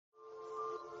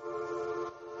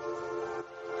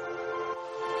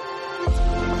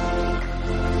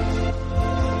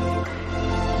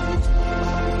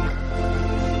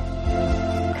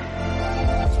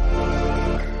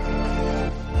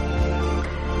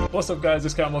What's up, guys?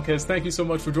 It's Kyle Marquez. Thank you so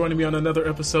much for joining me on another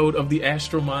episode of the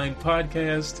Astral Mind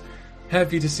podcast.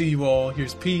 Happy to see you all.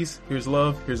 Here's peace, here's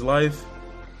love, here's life.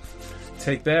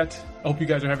 Take that. I hope you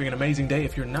guys are having an amazing day.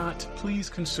 If you're not, please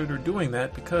consider doing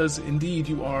that, because indeed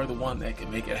you are the one that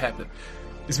can make it happen.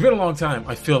 It's been a long time,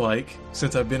 I feel like,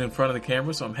 since I've been in front of the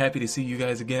camera, so I'm happy to see you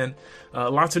guys again.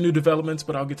 Lots of new developments,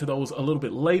 but I'll get to those a little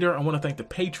bit later. I want to thank the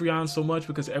Patreon so much,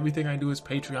 because everything I do is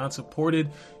Patreon supported.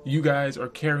 You guys are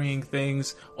carrying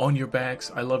things on your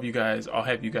backs. I love you guys. I'll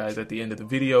have you guys at the end of the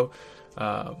video,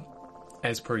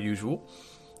 as per usual.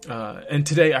 And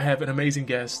today I have an amazing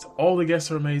guest. All the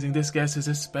guests are amazing. This guest is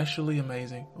especially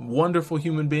amazing. Wonderful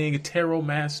human being, a tarot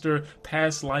master,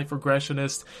 past life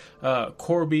regressionist.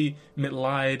 Corbie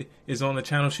Mitleid is on the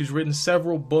channel. She's written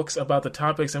several books about the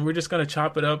topics, and we're just going to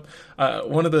chop it up.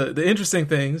 One of the interesting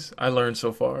things I learned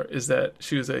so far is that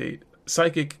she was a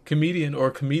psychic comedian, or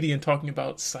a comedian talking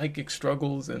about psychic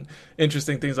struggles and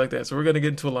interesting things like that. So we're going to get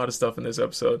into a lot of stuff in this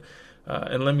episode.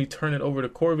 And let me turn it over to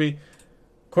Corbie.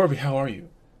 Corbie, how are you?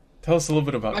 Tell us a little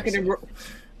bit about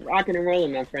rocking and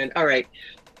rolling, my friend. All right.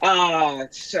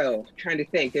 So trying to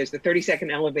think. There's the 30-second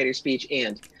elevator speech,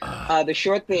 and the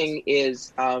short thing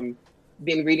is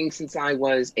been reading since I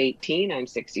was 18. I'm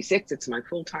 66. It's my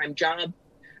full-time job.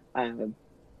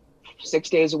 6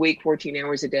 days a week, 14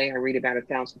 hours a day. I read about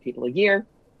 1,000 people a year.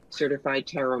 Certified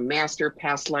tarot master,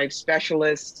 past life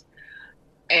specialist,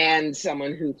 and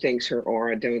someone who thinks her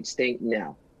aura don't stink.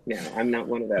 No, I'm not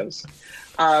one of those.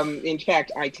 In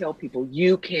fact, I tell people,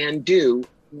 you can do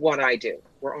what I do.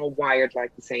 We're all wired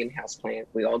like the same houseplant.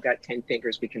 We all got 10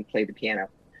 fingers. We can play the piano.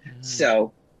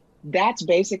 So that's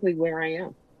basically where I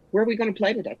am. Where are we going to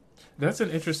play today? That's an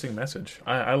interesting message.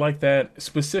 I like that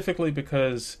specifically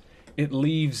because it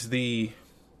leaves the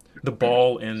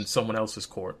ball in someone else's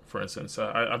court. For instance,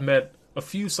 I've met a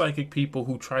few psychic people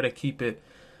who try to keep it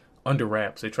under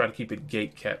wraps. They try to keep it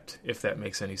gate kept, if that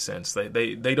makes any sense.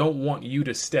 They don't want you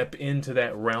to step into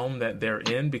that realm that they're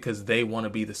in because they want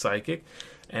to be the psychic.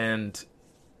 And,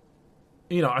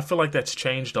 you know, I feel like that's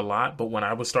changed a lot. But when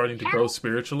I was starting to grow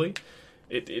spiritually,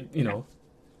 it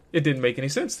didn't make any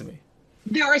sense to me.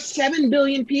 There are 7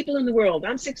 billion people in the world.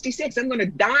 I'm 66. I'm going to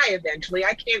die eventually.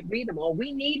 I can't read them all.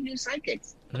 We need new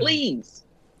psychics. Please.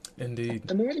 Indeed.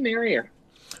 The more the merrier.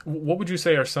 What would you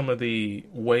say are some of the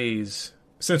ways,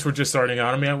 since we're just starting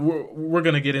out, I mean, we're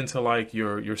going to get into like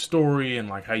your story and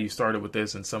like how you started with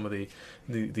this and some of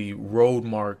the road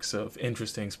marks of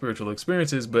interesting spiritual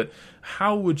experiences, but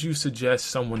how would you suggest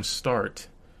someone start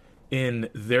in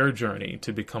their journey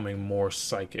to becoming more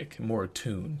psychic, more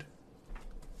attuned?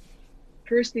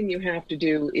 First thing you have to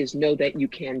do is know that you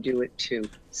can do it too.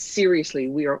 Seriously,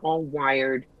 we are all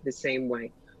wired the same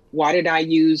way. Why did I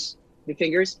use the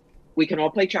fingers? We can all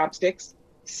play chopsticks.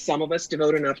 Some of us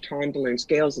devote enough time to learn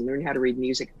scales and learn how to read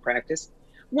music and practice.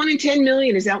 1 in 10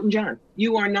 million is Elton John.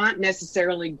 You are not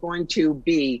necessarily going to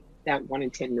be that 1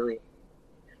 in 10 million,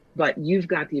 but you've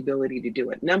got the ability to do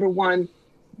it. Number one,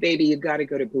 baby, you've got to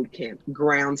go to boot camp.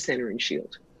 Ground, center, and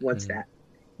shield. What's that?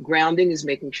 Grounding is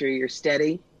making sure you're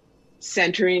steady.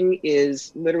 Centering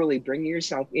is literally bringing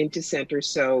yourself into center.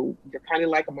 So you're kind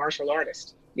of like a martial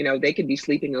artist. You know, they could be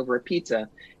sleeping over a pizza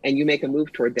and you make a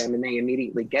move toward them and they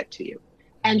immediately get to you.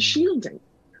 And shielding.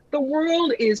 The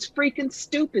world is freaking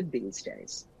stupid these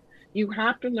days. You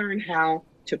have to learn how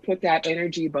to put that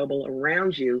energy bubble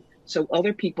around you so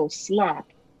other people's slop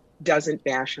doesn't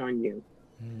bash on you.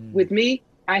 With me,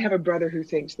 I have a brother who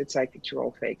thinks that psychics are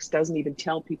all fakes, doesn't even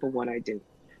tell people what I do.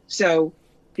 So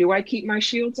do I keep my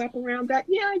shields up around that?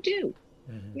 Yeah, I do.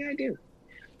 Yeah, I do.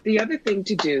 The other thing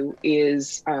to do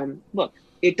is, look,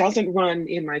 it doesn't run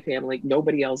in my family.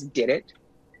 Nobody else did it.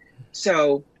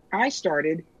 So I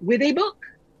started with a book,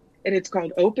 and it's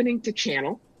called Opening to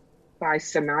Channel by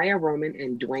Sanaya Roman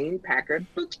and Dwayne Packard.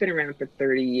 The book's been around for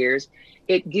 30 years.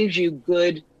 It gives you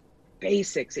good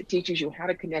basics. It teaches you how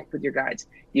to connect with your guides.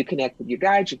 You connect with your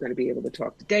guides, you're going to be able to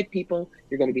talk to dead people.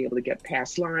 You're going to be able to get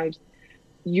past lives.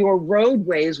 Your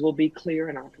roadways will be clear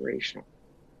and operational.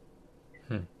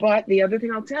 But the other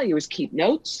thing I'll tell you is keep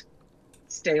notes,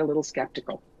 stay a little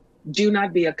skeptical. Do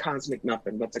not be a cosmic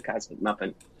muffin. What's a cosmic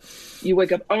muffin? You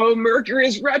wake up, oh, Mercury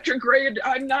is retrograde.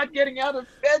 I'm not getting out of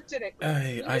bed today.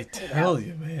 I tell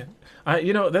you, man.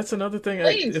 You know, that's another thing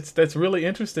that's really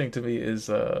interesting to me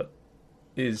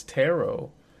is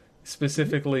tarot.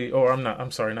 Specifically, or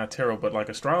I'm sorry, not tarot, but like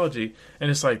astrology. And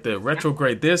it's like the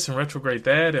retrograde this and retrograde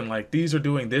that, and like these are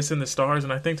doing this in the stars.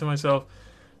 And I think to myself,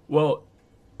 well,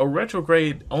 a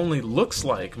retrograde only looks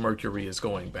like Mercury is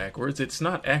going backwards. It's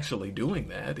not actually doing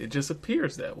that. It just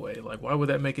appears that way. Like, why would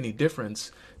that make any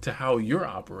difference to how you're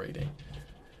operating?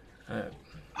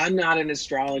 I'm not an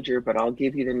astrologer, but I'll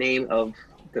give you the name of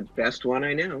the best one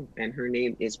I know. And her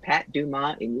name is Pat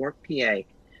Dumas in York, PA.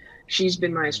 She's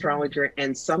been my astrologer.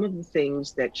 And some of the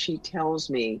things that she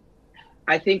tells me,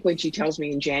 I think when she tells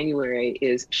me in January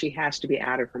is she has to be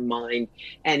out of her mind.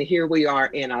 And here we are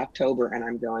in October and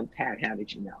I'm going, Pat, how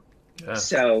did you know? Yeah.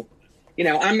 So,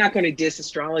 I'm not going to diss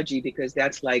astrology because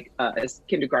that's like a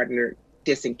kindergartner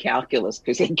dissing calculus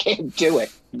because they can't do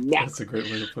it. Never. That's a great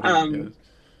way to put it.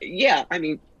 Yeah, I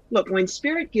mean, look, when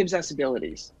spirit gives us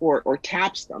abilities or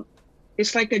taps them,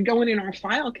 it's like they're going in our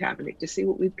file cabinet to see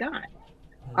what we've got.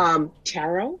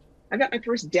 Tarot, I got my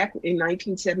first deck in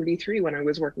 1973 when I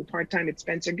was working part-time at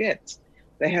Spencer Gifts.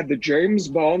 They had the James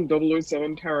Bond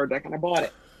 007 tarot deck and I bought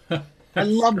it. I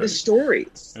love the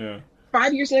stories. Yeah.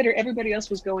 5 years later, everybody else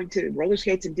was going to roller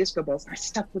skates and disco balls. I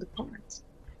stuck with the cards.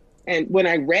 And when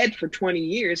I read for 20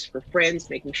 years for friends,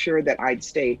 making sure that I'd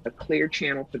stay a clear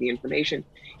channel for the information,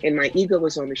 and my ego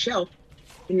was on the shelf,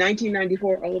 in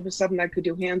 1994, all of a sudden I could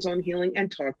do hands-on healing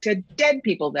and talk to dead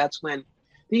people. That's when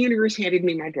the universe handed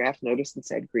me my draft notice and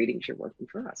said, greetings, you're working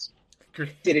for us.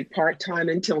 Great. Did it part-time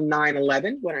until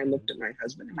 9/11 when I looked at my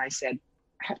husband and I said,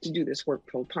 I have to do this work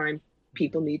full-time.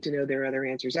 People need to know there are other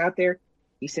answers out there.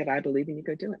 He said, I believe in you,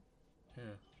 go do it. Yeah.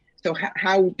 So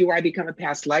how do I become a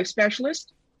past life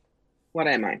specialist? What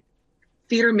am I?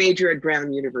 Theater major at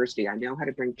Brown University. I know how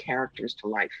to bring characters to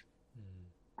life.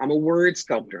 I'm a word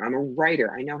sculptor. I'm a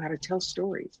writer. I know how to tell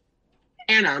stories.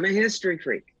 And I'm a history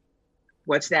freak.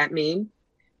 What's that mean?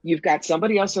 You've got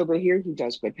somebody else over here who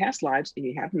does good past lives, and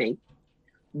you have me.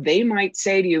 They might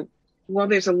say to you, well,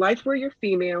 there's a life where you're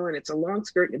female, and it's a long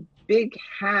skirt and a big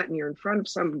hat, and you're in front of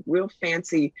some real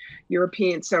fancy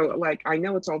European. So, I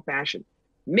know it's old-fashioned.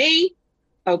 Me?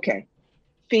 Okay.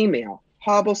 Female.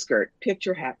 Hobble skirt,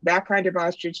 picture hat, that kind of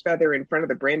ostrich feather in front of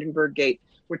the Brandenburg Gate.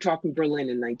 We're talking Berlin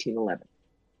in 1911.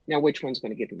 Now, which one's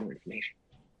going to give you more information?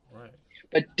 Right.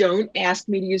 But don't ask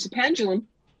me to use a pendulum.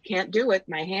 Can't do it.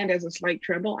 My hand has a slight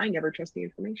tremble. I never trust the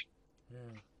information. Yeah.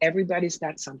 Everybody's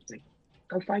got something.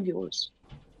 Go find yours.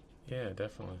 Yeah,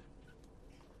 definitely.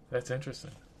 That's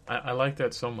interesting. I like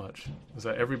that so much. Is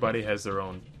that everybody has their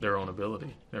own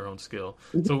ability, their own skill.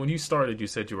 Mm-hmm. So when you started, you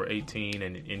said you were 18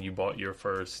 and you bought your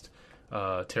first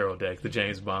tarot deck, the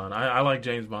James Bond. I like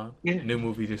James Bond. Yeah. New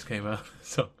movie just came out,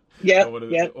 so yeah,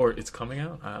 or it's coming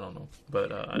out. I don't know,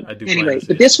 but I do. Anyway,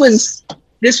 but this was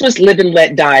Live and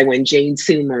Let Die when Jane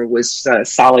Seymour was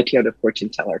Solitaire the fortune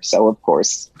teller. So of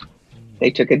course they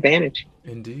took advantage.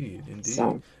 Indeed.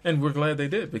 So. And we're glad they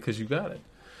did because you got it.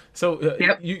 So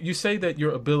you say that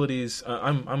your abilities.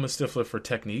 I'm a stiffler for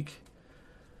technique.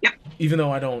 Yep. Even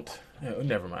though I don't.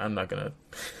 Never mind. I'm not gonna.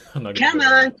 Come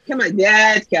on,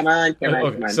 Dad. Come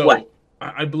on. So what?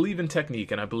 I believe in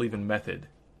technique and I believe in method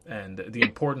and the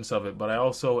importance of it, but I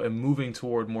also am moving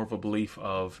toward more of a belief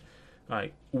of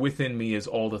within me is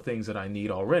all the things that I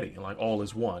need already. And all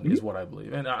is one is what I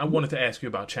believe. And I wanted to ask you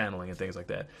about channeling and things like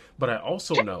that. But I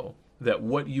also know that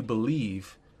what you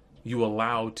believe you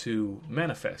allow to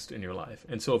manifest in your life.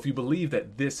 And so if you believe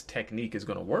that this technique is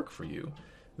going to work for you,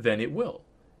 then it will.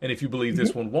 And if you believe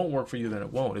this one won't work for you, then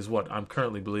it won't, is what I'm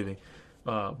currently believing.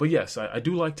 But yes, I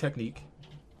do like technique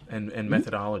and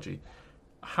methodology.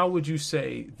 How would you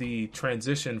say the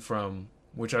transition from,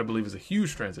 which I believe is a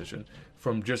huge transition,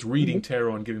 from just reading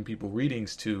tarot and giving people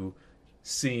readings to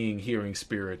seeing, hearing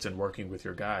spirits and working with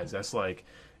your guides? That's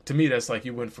to me, that's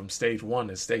you went from stage 1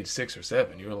 to stage 6 or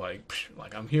 7. You're like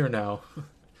I'm here now.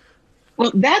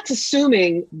 Well, that's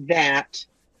assuming that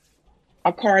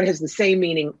a card has the same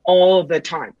meaning all the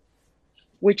time,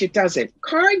 which it doesn't.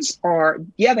 Cards are,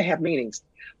 they have meanings,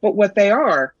 but what they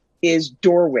are is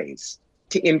doorways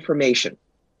to information.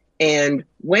 And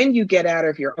when you get out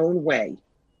of your own way,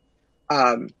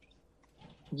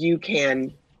 you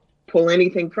can pull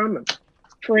anything from them.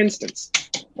 For instance,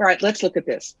 all right, let's look at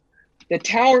this. The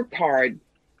Tower card,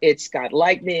 it's got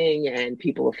lightning and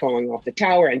people are falling off the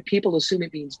tower and people assume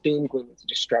it means doom, gloom, and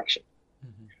destruction.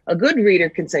 A good reader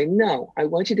can say, no, I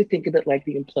want you to think of it like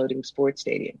the imploding sports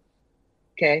stadium.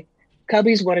 Okay?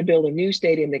 Cubbies want to build a new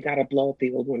stadium. They got to blow up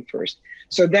the old one first.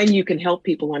 So then you can help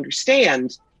people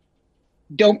understand.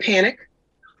 Don't panic.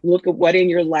 Look at what in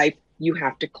your life you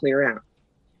have to clear out.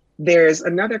 There's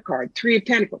another card, 3 of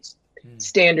Pentacles.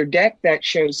 Standard deck that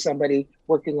shows somebody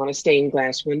working on a stained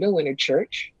glass window in a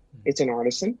church. It's an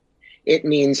artisan. It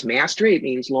means mastery. It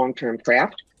means long-term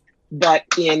craft. But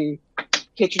in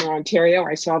Kitchener, Ontario,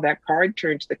 I saw that card,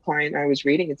 turned to the client I was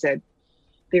reading and said,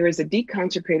 there is a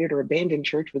deconsecrated or abandoned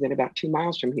church within about 2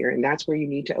 miles from here, and that's where you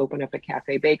need to open up a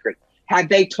cafe bakery. Had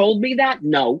they told me that?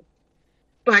 No.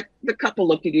 But the couple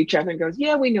looked at each other and goes,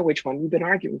 yeah, we know which one. We've been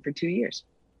arguing for 2 years.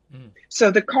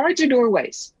 So the cards are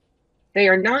doorways. They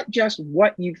are not just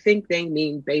what you think they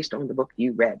mean based on the book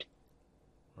you read.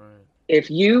 Right.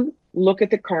 If you look at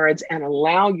the cards and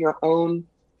allow your own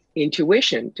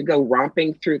intuition to go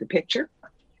romping through the picture,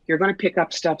 you're going to pick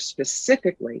up stuff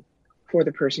specifically for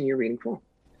the person you're reading for.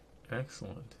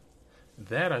 Excellent.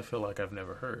 That I feel like I've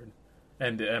never heard.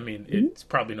 And I mean, it's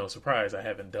probably no surprise I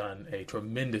haven't done a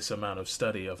tremendous amount of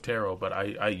study of tarot, but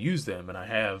I use them and I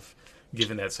have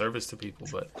given that service to people.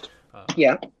 But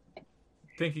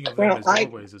thinking of them as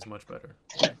doorways is much better.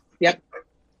 Yep.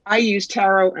 I use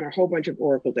tarot and a whole bunch of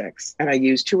oracle decks, and I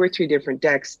use 2 or 3 different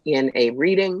decks in a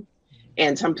reading,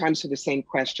 and sometimes for the same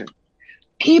question.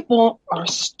 People are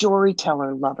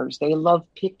storyteller lovers. They love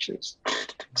pictures.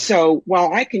 So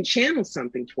while I can channel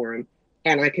something for them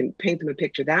and I can paint them a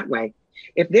picture that way,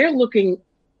 if they're looking,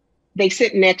 they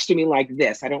sit next to me like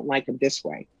this. I don't like them this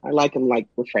way. I like them like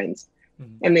we're friends.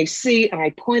 And they see, and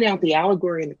I point out the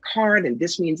allegory in the card, and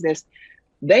this means this.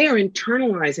 They are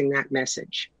internalizing that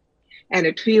message. And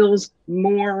it feels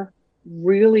more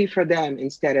really for them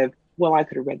instead of, well, I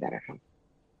could have read that at home.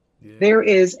 Yeah. There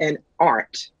is an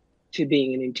art to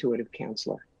being an intuitive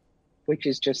counselor, which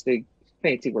is just the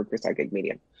fancy word for psychic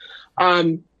medium.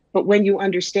 But when you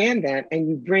understand that and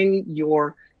you bring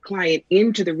your client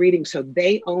into the reading so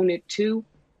they own it too,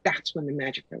 that's when the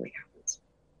magic really happens.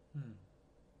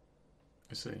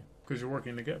 I see. Because you're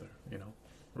working together,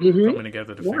 coming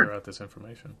together to figure out this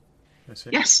information. I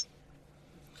see. Yes.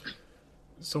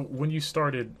 So when you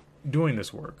started doing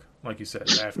this work, like you said,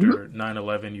 after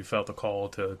 9/11, you felt a call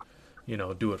to,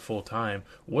 do it full time.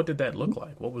 What did that look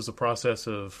like? What was the process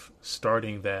of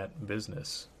starting that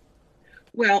business?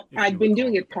 Well, I've been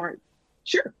doing it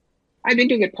I've been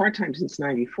doing it part-time since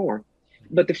 94.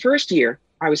 But the first year,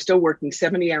 I was still working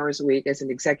 70 hours a week as an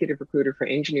executive recruiter for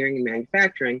engineering and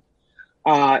manufacturing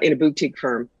in a boutique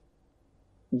firm.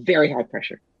 Very high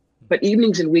pressure. But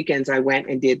evenings and weekends, I went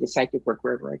and did the psychic work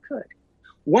wherever I could.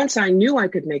 Once I knew I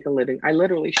could make a living, I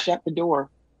literally shut the door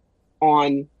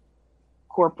on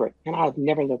corporate, and I've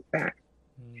never looked back.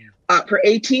 For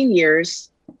 18 years,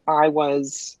 I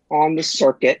was on the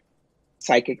circuit,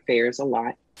 psychic fairs a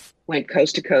lot, went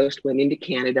coast to coast, went into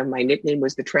Canada. My nickname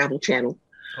was the Travel Channel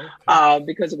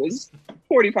because it was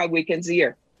 45 weekends a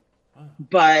year. Wow.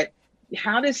 But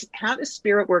how does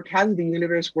spirit work? How does the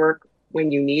universe work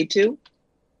when you need to?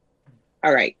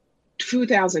 All right,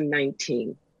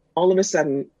 2019. All of a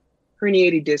sudden,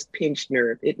 herniated disc, pinched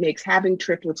nerve. It makes having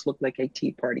triplets look like a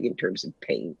tea party in terms of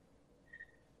pain.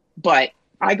 But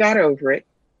I got over it.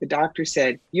 The doctor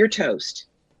said, you're toast.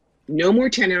 No more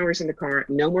 10 hours in the car,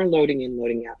 no more loading in,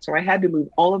 loading out. So I had to move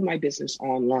all of my business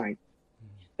online.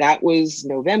 That was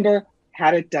November,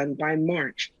 had it done by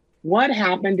March. What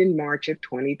happened in March of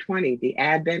 2020? The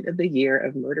advent of the year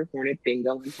of Murder Hornet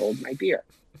Bingo and Hold My Beer.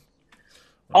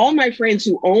 All my friends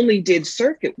who only did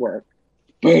circuit work,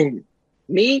 boom.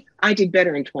 Me, I did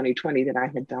better in 2020 than I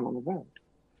had done on the road.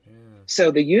 Yeah.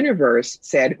 So the universe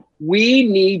said, we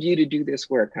need you to do this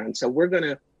work, hon. So we're going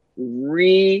to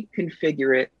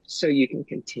reconfigure it so you can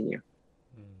continue.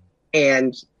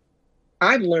 And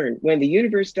I've learned when the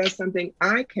universe does something,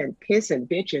 I can piss and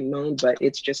bitch and moan, but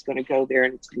it's just going to go there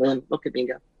and it's going to look at me and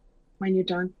go, when you're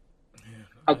done.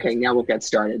 Yeah, okay, now we'll get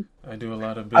started. I do a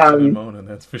lot of bitching and moaning,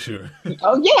 that's for sure.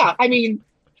 Oh, yeah. I mean,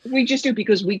 we just do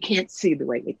because we can't see the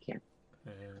way we can.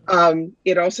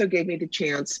 It also gave me the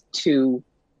chance to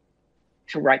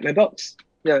write my books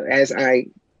as I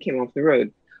came off the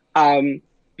road,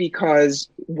 because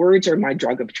words are my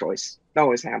drug of choice,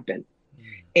 always have been.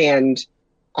 And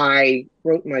I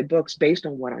wrote my books based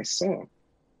on what I saw.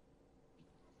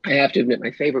 I have to admit,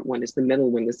 my favorite one is the middle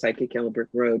one, The Psychic Yellow Brick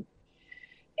Road.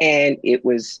 And it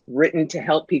was written to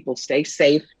help people stay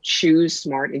safe, choose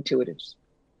smart intuitives.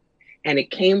 And it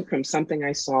came from something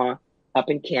I saw up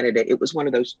in Canada. It was one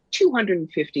of those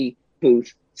 250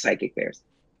 booth psychic fairs.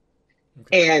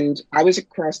 Okay. And I was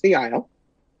across the aisle,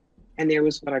 and there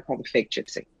was what I call the fake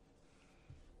gypsy.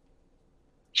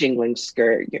 Jingling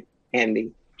skirt and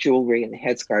the jewelry and the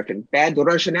headscarf and bad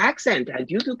Russian accent. And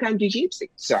you too can be gypsy.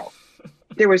 So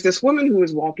there was this woman who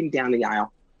was walking down the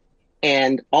aisle,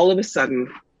 and all of a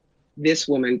sudden, this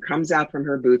woman comes out from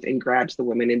her booth and grabs the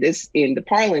woman. And this, in the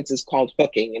parlance, is called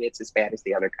hooking, and it's as bad as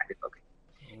the other kind of hooking.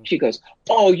 She goes,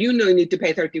 oh, you need to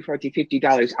pay $30, $40,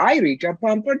 $50. I read your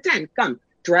palm for 10. Come.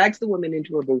 Drags the woman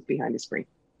into her booth behind the screen.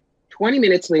 20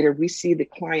 minutes later, we see the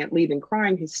client leaving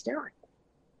crying hysterical.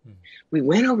 We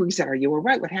went over, we said, are you all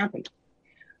right? What happened?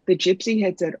 The gypsy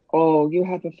had said, oh, you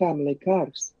have a family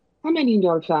curse. How many in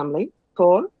your family?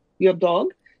 4? Your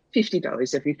dog?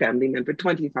 $50 every family member,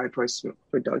 $25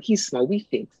 per dog. He's small, we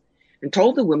think. and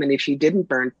told the woman if she didn't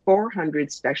burn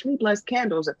 400 specially blessed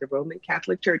candles at the Roman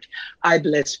Catholic Church, I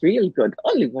bless real good,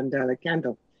 only $1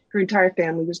 candle, her entire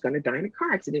family was going to die in a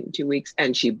car accident in 2 weeks,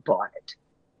 and she bought it.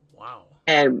 Wow.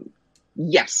 And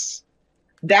yes,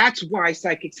 that's why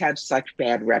psychics have such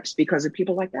bad reps, because of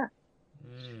people like that.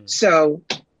 So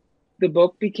the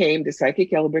book became The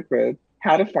Psychic Yellow Brick Road,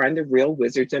 How to Find the Real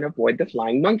Wizards and Avoid the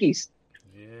Flying Monkeys.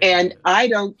 Yeah. And I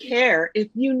don't care if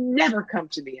you never come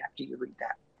to me after you read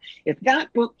that. If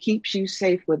that book keeps you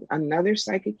safe with another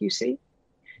psychic you see,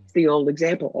 it's the old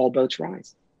example, all boats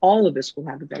rise. All of us will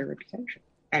have a better reputation,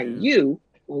 and you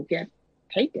will get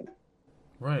taken.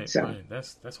 Right, so. Right.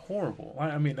 That's horrible.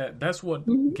 I mean, that's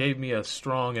what gave me a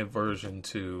strong aversion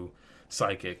to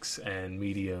psychics and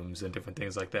mediums and different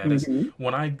things like that. Is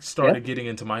when I started getting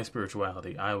into my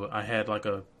spirituality, I had like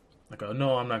a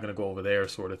no, I'm not going to go over there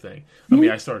sort of thing. I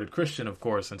mean, I started Christian, of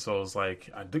course, and so it was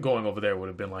like going over there would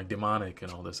have been like demonic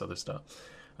and all this other stuff.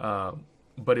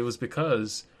 But it was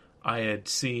because I had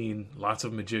seen lots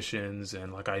of magicians,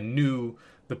 and like I knew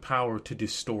the power to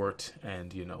distort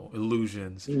and, you know,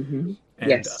 illusions and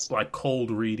like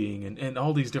cold reading and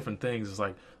all these different things. It's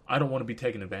like, I don't want to be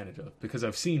taken advantage of, because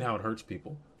I've seen how it hurts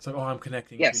people. It's like, oh, I'm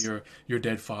connecting to your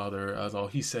dead father. Oh,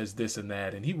 he says this and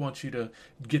that, and he wants you to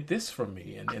get this from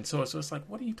me. And so it's like,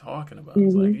 what are you talking about?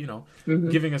 It's like, you know,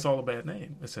 giving us all a bad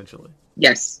name, essentially.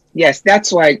 Yes.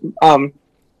 That's why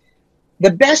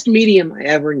the best medium I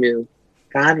ever knew,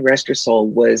 God rest her soul,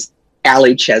 was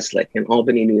Allie Cheslett in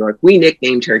Albany, New York. We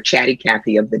nicknamed her Chatty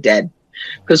Cathy of the Dead,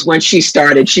 because when she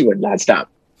started, she would not stop.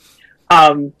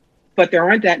 But there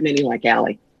aren't that many like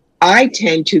Allie. I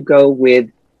tend to go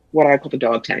with what I call the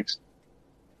dog tags.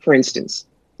 For instance,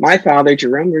 my father,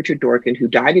 Jerome Richard Dorkin, who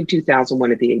died in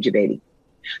 2001 at the age of 80.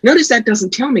 Notice that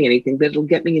doesn't tell me anything, but it'll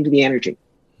get me into the energy.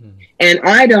 And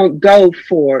I don't go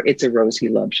for it's a rose, he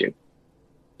loves you.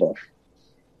 Both.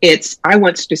 I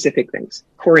want specific things.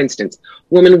 For instance,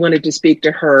 woman wanted to speak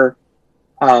to her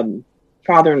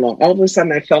father-in-law. All of a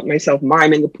sudden, I felt myself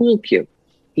miming a pool cue.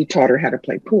 He taught her how to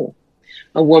play pool.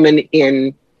 A woman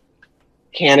in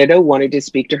Canada wanted to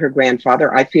speak to her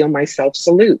grandfather. I feel myself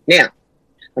salute. Now,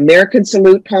 American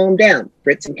salute, palm down.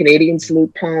 Brits and Canadian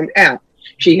salute, palm out.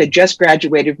 She had just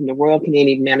graduated from the Royal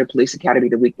Canadian Mounted Police Academy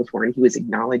the week before, and he was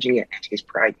acknowledging it and his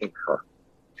pride in her.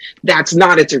 That's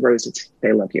not it's a rose, it's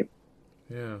they love you.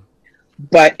 Yeah.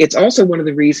 But it's also one of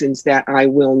the reasons that I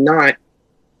will not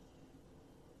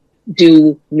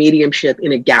do mediumship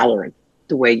in a gallery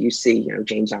the way you see, you know,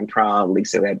 James on Prague,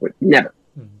 Lisa Edward, never.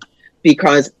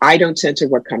 Because I don't censor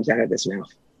what comes out of this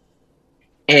mouth.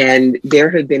 And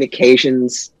there have been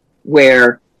occasions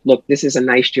where, look, this is a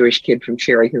nice Jewish kid from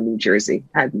Cherry Hill, New Jersey,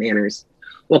 had manners.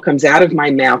 What comes out of my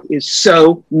mouth is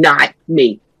so not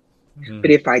me.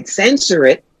 But if I'd censor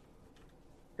it,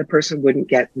 the person wouldn't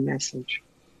get the message.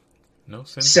 No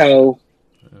sense. So,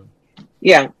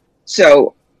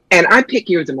 So, and I pick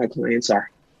who my clients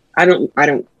are. I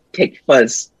don't take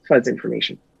fuzz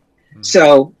information.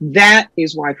 So that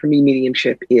is why, for me,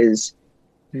 mediumship is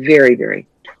very, very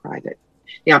private.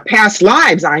 Now, past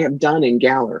lives I have done in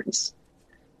galleries.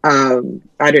 I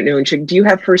don't know. Do you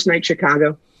have First Night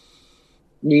Chicago?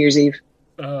 New Year's Eve?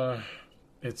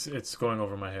 It's going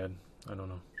over my head. I don't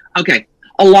know. Okay.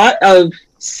 A lot of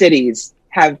cities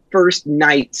have first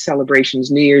night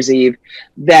celebrations, New Year's Eve,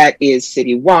 that is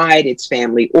citywide. It's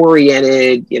family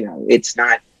oriented. You know, it's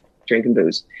not drinking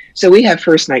booze. So we have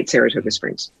First Night Saratoga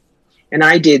Springs. And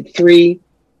I did 3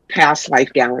 past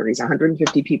life galleries,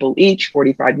 150 people each,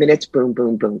 45 minutes, boom,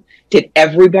 boom, boom. Did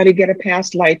everybody get a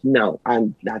past life? No,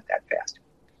 I'm not that fast.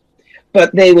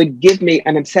 But they would give me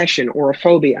an obsession or a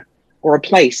phobia or a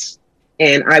place,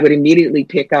 and I would immediately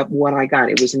pick up what I got.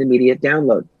 It was an immediate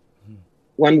download.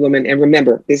 One woman, and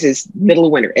remember, this is middle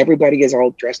of winter. Everybody is all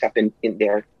dressed up in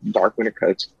their dark winter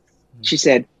coats. She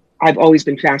said, I've always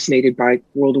been fascinated by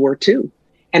World War II.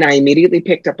 And I immediately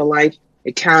picked up a life,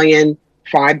 Italian,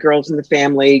 5 girls in the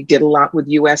family, did a lot with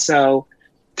USO,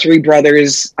 3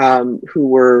 brothers who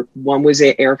were, one was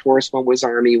Air Force, one was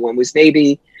Army, one was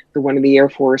Navy. The one in the Air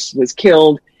Force was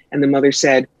killed. And the mother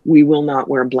said, we will not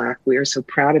wear black. We are so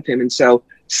proud of him. And so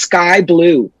sky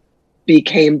blue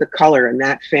became the color, and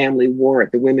that family wore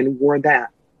it. The women wore that.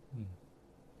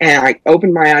 And I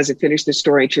opened my eyes and finished the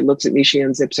story. And she looks at me. She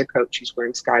unzips her coat. She's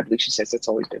wearing sky blue. She says, it's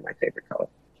always been my favorite color.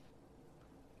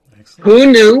 Excellent.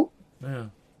 Who knew? Yeah.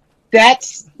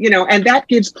 That's, and that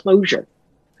gives closure.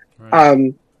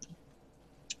 Right.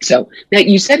 So now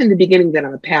you said in the beginning that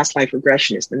I'm a past life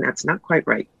regressionist, and that's not quite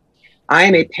right. I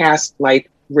am a past life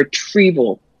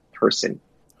retrieval person.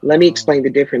 Let me explain the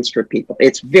difference for people.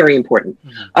 It's very important.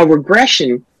 Mm-hmm. A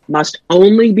regression must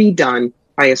only be done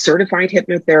by a certified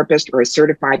hypnotherapist or a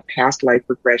certified past life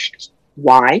regressionist.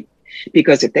 Why?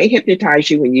 Because if they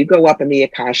hypnotize you and you go up in the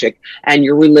Akashic and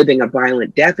you're reliving a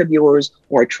violent death of yours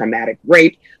or a traumatic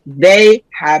rape, they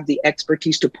have the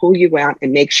expertise to pull you out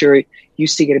and make sure you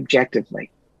see it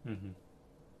objectively. Mm-hmm.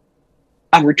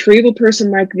 A retrieval person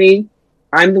like me,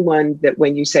 I'm the one that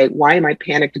when you say, why am I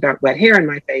panicked about wet hair in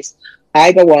my face?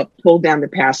 I go up, pull down the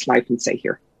past life and say,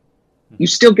 here. Mm-hmm. You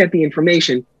still get the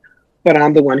information, but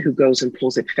I'm the one who goes and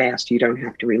pulls it fast. You don't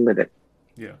have to relive it.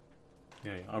 Yeah.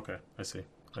 Okay. I see.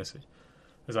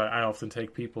 Because I often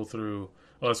take people through,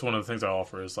 well, that's one of the things I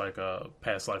offer is like a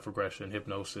past life regression,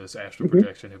 hypnosis, astral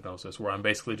projection hypnosis, where I'm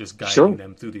basically just guiding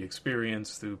them through the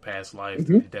experience, through past life,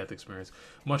 through the death experience,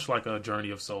 much like a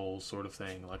journey of souls sort of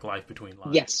thing, like life between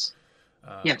lives. Yes.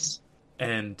 Yes.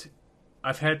 And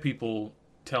I've had people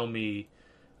tell me,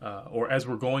 or as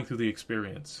we're going through the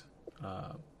experience,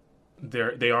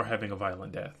 they are having a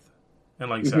violent death. And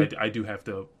like I said, I do have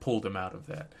to pull them out of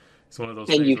that. It's one of those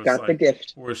things and you've got the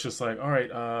gift where it's just like, all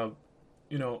right,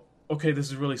 okay, this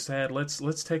is really sad.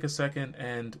 Let's take a second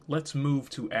and let's move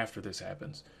to after this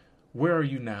happens. Where are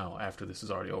you now after this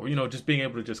is already over? Just being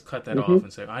able to just cut that off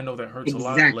and say, I know that hurts a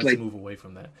lot. Let's move away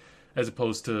from that, as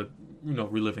opposed to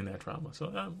reliving that trauma. So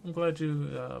I'm glad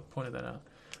you pointed that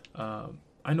out.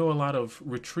 I know a lot of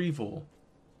retrieval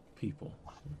people.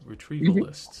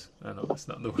 Retrievalists. I know that's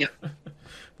not the word. Yep.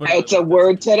 But, it's a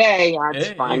word today.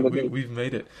 We've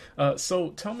made it. So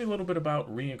tell me a little bit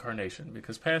about reincarnation,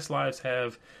 because past lives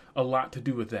have a lot to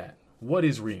do with that. What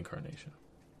is reincarnation?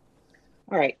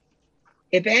 All right.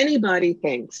 If anybody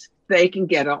thinks they can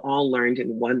get it all learned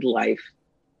in one life,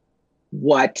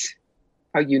 what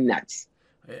are you nuts?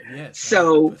 Yes.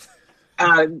 So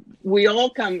we all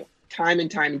come time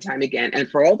and time again. And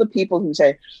for all the people who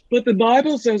say, but the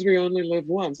Bible says we only live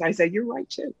once, I say, you're right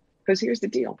too. Because here's the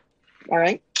deal. All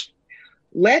right.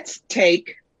 Let's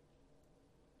take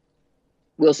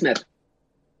Will Smith.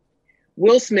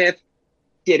 Will Smith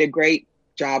did a great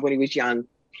job when he was young,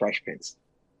 Fresh Prince.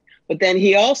 But then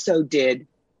he also did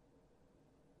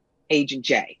Agent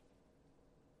J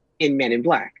in Men in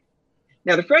Black.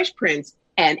 Now, the Fresh Prince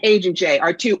and Agent J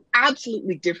are two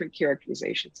absolutely different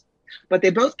characterizations, but they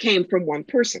both came from one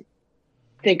person.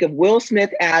 Think of Will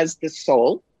Smith as the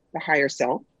soul, the higher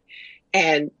self,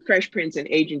 and Fresh Prince and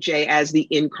Agent J as the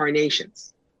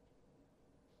incarnations.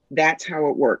 That's how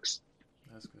it works.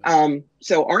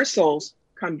 So our souls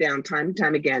come down time and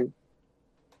time again.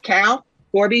 Cal,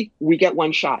 Corbie, we get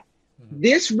one shot. Mm-hmm.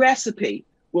 This recipe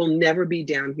will never be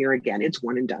down here again. It's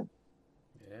one and done.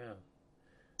 Yeah.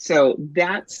 So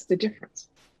that's the difference.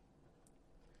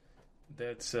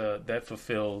 That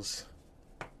fulfills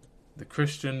the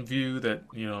Christian view that,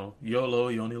 YOLO,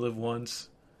 you only live once.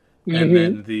 Mm-hmm. And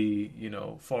then the,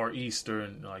 Far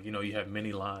Eastern, you have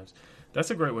many lives.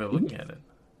 That's a great way of looking at it.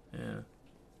 Yeah.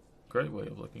 Great way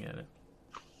of looking at it.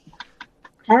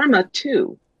 Karma,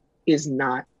 too, is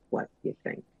not what you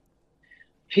think.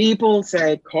 People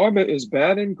say karma is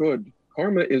bad and good.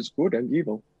 Karma is good and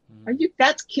evil.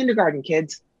 That's kindergarten,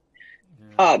 kids.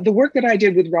 Yeah. The work that I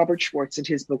did with Robert Schwartz in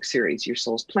his book series, Your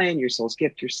Soul's Plan, Your Soul's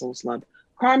Gift, Your Soul's Love.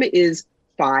 Karma is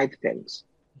 5 things.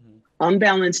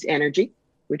 Unbalanced energy,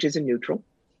 which is a neutral.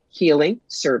 Healing,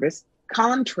 service,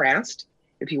 contrast.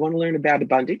 If you want to learn about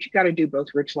abundance, you got to do both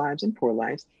rich lives and poor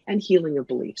lives, and healing of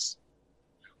beliefs.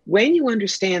 When you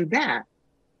understand that,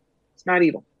 it's not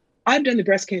evil. I've done the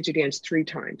breast cancer dance 3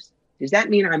 times. Does that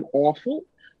mean I'm awful?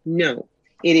 No.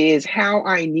 It is how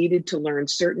I needed to learn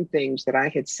certain things that I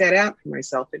had set out for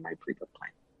myself in my pre-book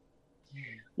plan.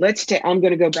 I'm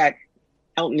going to go back.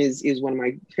 Elton is one of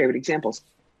my favorite examples.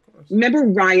 Remember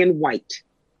Ryan White?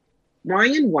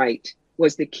 Ryan White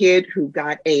was the kid who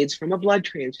got AIDS from a blood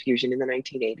transfusion in the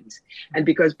 1980s. And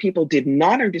because people did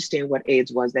not understand what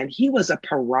AIDS was then, he was a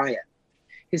pariah.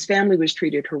 His family was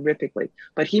treated horrifically,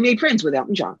 but he made friends with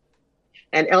Elton John.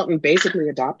 And Elton basically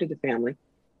adopted the family,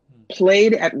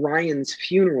 played at Ryan's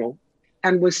funeral,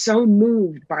 and was so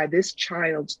moved by this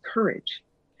child's courage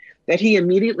that he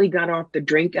immediately got off the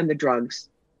drink and the drugs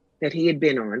that he had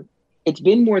been on. It's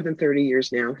been more than 30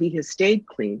 years now. He has stayed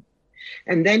clean.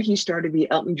 And then he started the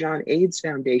Elton John AIDS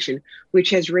Foundation,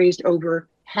 which has raised over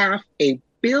 $500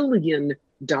 million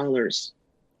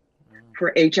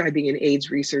for HIV and AIDS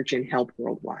research and help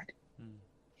worldwide.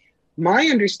 My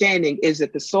understanding is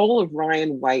that the soul of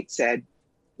Ryan White said,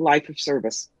 life of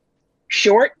service.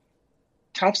 Short,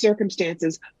 tough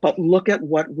circumstances, but look at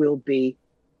what will be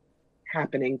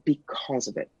happening because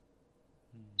of it.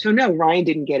 So no, Ryan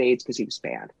didn't get AIDS because he was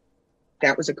bad.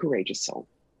 That was a courageous soul.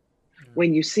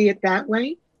 When you see it that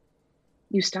way,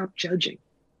 you stop judging.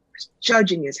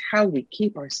 Judging is how we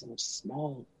keep ourselves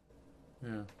small.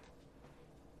 Yeah.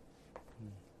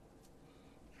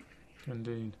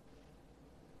 Indeed.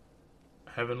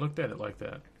 I haven't looked at it like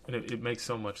that. And it makes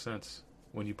so much sense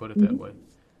when you put it that Mhm. way.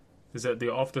 Is that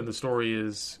often the story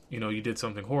is, you did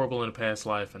something horrible in a past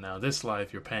life, and now this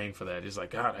life you're paying for that. It's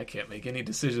like, God, I can't make any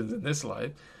decisions in this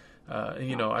life.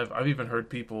 And I've even heard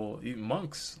people, even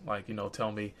monks, like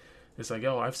tell me, it's like,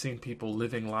 oh, I've seen people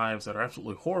living lives that are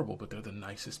absolutely horrible, but they're the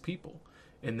nicest people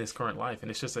in this current life, and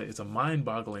it's a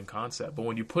mind-boggling concept. But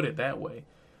when you put it that way,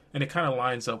 and it kind of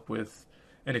lines up with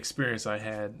an experience I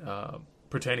had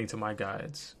pertaining to my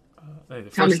guides. The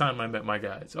Tell first me. time I met my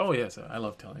guides. Oh yes, I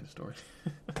love telling the story.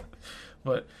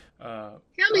 But Tell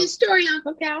me a story,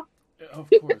 Uncle Cal. of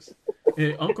course,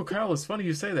 yeah, Uncle Cal is funny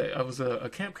you say that. I was a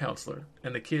camp counselor,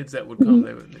 and the kids that would come, Mhm.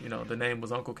 they would, the name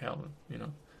was Uncle Calvin.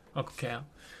 Uncle Cal.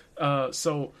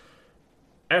 So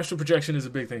astral projection is a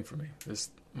big thing for me.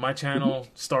 My Mhm. channel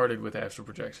started with astral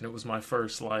projection. It was my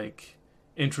first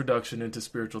introduction into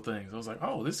spiritual things. I was like,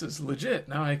 oh, this is legit.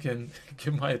 Now I can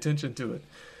give my attention to it.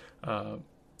 Uh,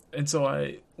 and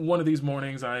so one of these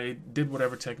mornings, I did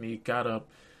whatever technique, got up,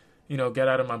 get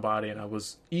out of my body, and I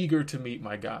was eager to meet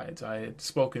my guides. I had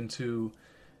spoken to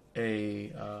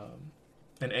a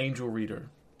an angel reader,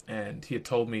 and he had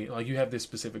told me, like, you have this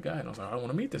specific guy, and I was like, I want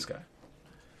to meet this guy.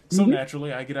 So Mhm.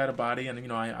 naturally, I get out of body,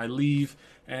 and I leave,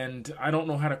 and I don't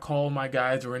know how to call my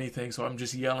guides or anything, so I'm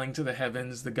just yelling to the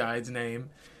heavens the guide's name,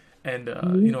 and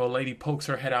Mhm. a lady pokes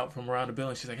her head out from around the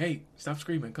building. She's like, "Hey, stop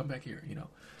screaming! Come back here!"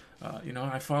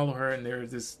 I follow her, and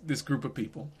there's this group of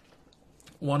people.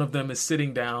 One of them is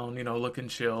sitting down, looking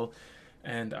chill,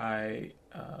 and I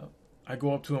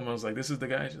go up to him. I was like, "This is the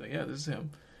guy." She's like, "Yeah, this is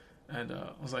him." And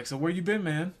I was like, "So where you been,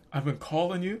 man? I've been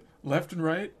calling you left and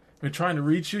right. Been trying to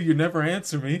reach you. You never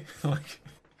answer me." like,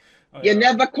 You uh,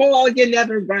 never call, you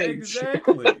never write.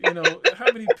 exactly.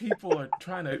 How many people are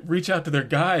trying to reach out to their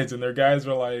guides, and their guides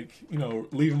are like,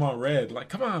 leave them on red. Like,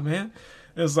 come on, man.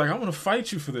 And it's like, I'm gonna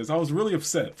fight you for this. I was really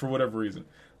upset for whatever reason.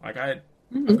 Like, I've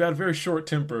Mhm. got a very short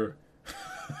temper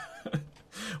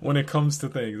when it comes to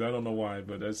things. I don't know why,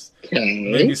 but that's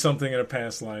maybe Okay. something in a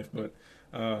past life. But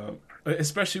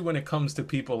especially when it comes to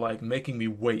people like making me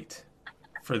wait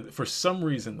for some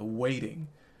reason, the waiting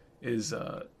is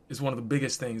one of the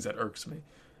biggest things that irks me.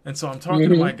 And so I'm talking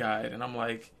to my Mhm. guide, and I'm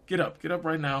like, get up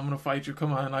right now. I'm gonna fight you.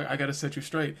 Come on, I gotta set you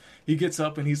straight. He gets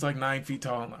up, and he's like 9 feet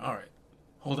tall. I'm like, all right,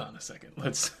 hold on a second.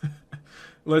 Let's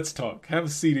let's talk. Have a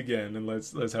seat again, and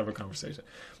let's have a conversation.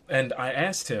 And I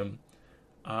asked him,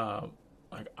 uh,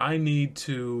 like, I need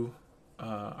to,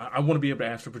 I want to be able to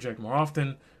astral project more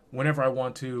often, whenever I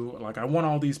want to. Like, I want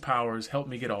all these powers. Help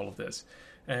me get all of this.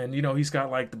 And he's got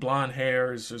like the blonde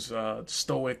hair, his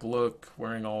stoic look,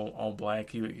 wearing all black.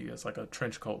 He has like a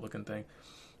trench coat looking thing,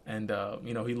 and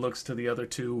he looks to the other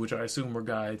two, which I assume were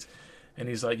guides, and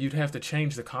he's like, "You'd have to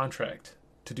change the contract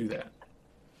to do that."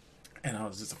 And I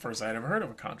was just the first I'd ever heard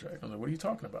of a contract. I'm like, "What are you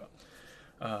talking about?"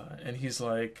 And he's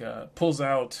like, pulls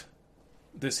out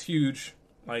this huge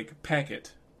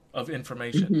packet of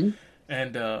information, Mhm.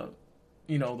 and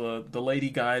the lady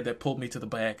guide that pulled me to the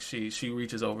back, she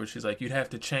reaches over, she's like, you'd have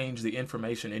to change the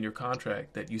information in your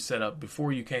contract that you set up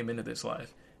before you came into this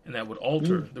life, and that would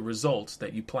alter Mhm. the results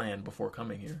that you planned before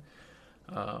coming here.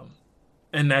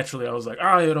 And naturally I was like,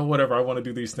 whatever, I want to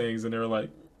do these things. And they were like,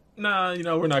 nah,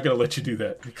 we're not going to let you do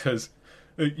that, because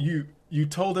you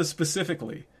told us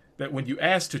specifically that when you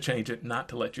asked to change it, not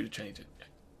to let you to change it.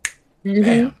 Mhm.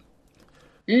 Bam.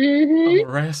 I'm a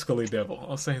Mhm. rascally devil,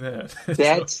 I'll say that.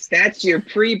 So That's your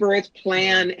pre-birth yeah,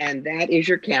 plan, and that is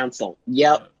your counsel.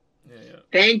 Yep. yeah, yeah.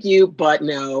 Thank you, but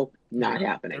no, not Yeah, they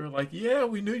happening. were like, "Yeah,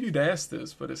 we knew you'd ask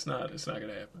this, but it's not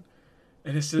gonna happen."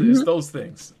 And it's Mhm. those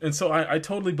things. And so I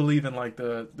totally believe in like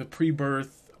the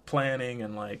pre-birth planning,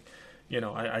 and like,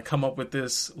 I come up with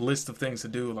this list of things to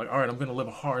do. Like, all right, I'm gonna live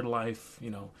a hard life,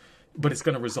 but it's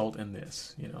gonna result in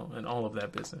this, and all of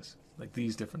that business. Like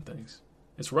these different things.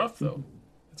 It's rough though. Mhm.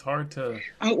 It's hard to.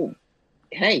 Oh,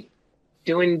 hey,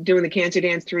 doing the cancer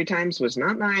dance 3 times was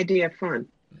not my idea of fun.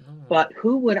 No. But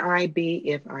who would I be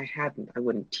if I hadn't? I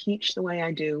wouldn't teach the way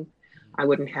I do. I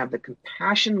wouldn't have the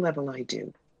compassion level I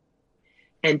do.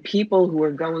 And people who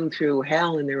are going through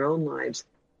hell in their own lives,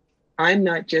 I'm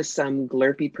not just some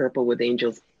glurpy purple with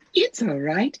angels. It's all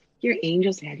right. Your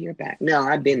angels have your back. No,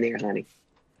 I've been there, honey.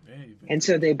 Yeah, you've been And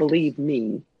through so it. they believe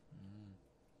me.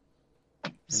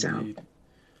 So, Indeed.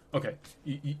 Okay,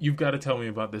 you've got to tell me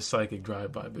about this psychic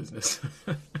drive-by business.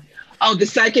 oh, the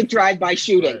psychic drive-by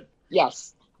shooting. Right.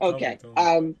 Yes. Tell me. Okay.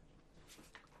 Tell me.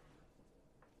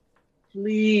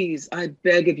 Please, I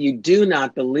beg of you, do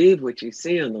not believe what you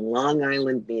see on the Long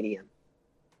Island medium.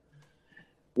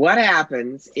 What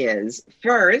happens is,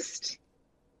 first,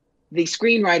 The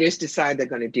screenwriters decide they're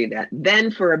going to do that.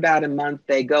 Then for about a month,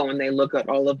 they go and they look at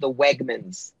all of the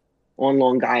Wegmans on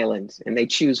Long Island and they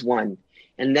choose one.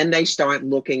 And then they start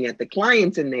looking at the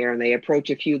clients in there and they approach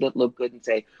a few that look good and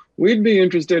say, we'd be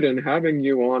interested in having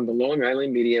you on the Long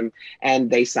Island medium.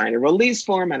 And they sign a release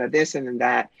form out of this and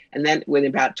that. And then with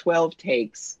about 12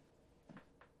 takes,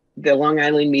 the Long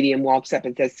Island medium walks up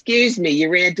and says, excuse me,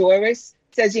 your Aunt Doris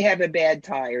says you have a bad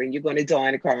tire and you're going to die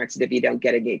in a car accident if you don't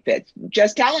get a gate fit.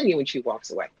 Just telling you. And she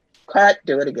walks away. Cut,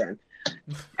 do it again.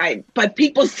 But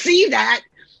people see that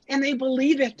and they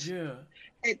believe it. Yeah.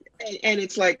 And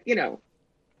it's like, you know,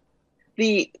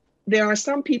 there are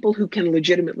some people who can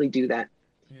legitimately do that.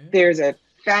 Yeah. There's a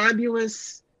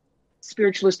fabulous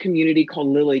spiritualist community called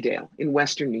Lilydale in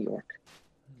Western New York.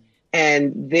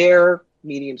 And their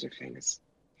mediums are famous.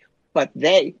 But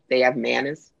they have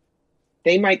manners.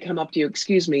 They might come up to you,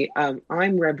 excuse me,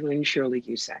 I'm Reverend Shirley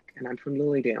Cusack, and I'm from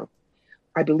Lilydale.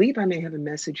 I believe I may have a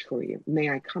message for you. May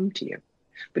I come to you?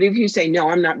 But if you say, no,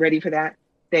 I'm not ready for that,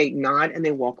 they nod and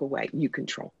they walk away. You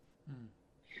control.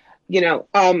 You know,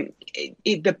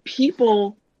 the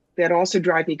people that also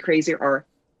drive me crazy are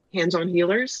hands-on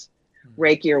healers,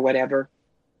 Reiki or whatever.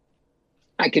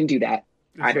 I can do that.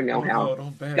 It's I don't know how. No,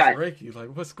 don't bash Reiki.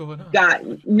 Like, what's going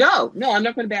on? No, I'm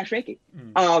not going to bash Reiki.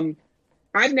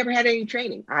 I've never had any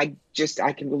training. I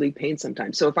can relieve pain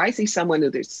sometimes. So if I see someone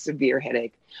with a severe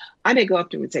headache, I may go up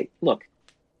to them and say, look,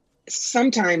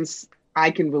 sometimes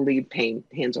I can relieve pain,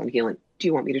 hands-on healing. Do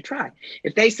you want me to try?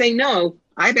 If they say no,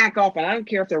 I back off and I don't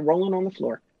care if they're rolling on the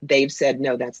floor. They've said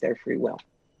no, that's their free will.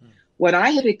 What I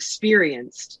have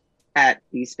experienced at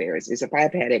these fairs is if I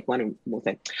have a headache, one will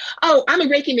say, oh, I'm a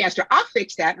Reiki master. I'll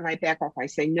fix that. And I back off. I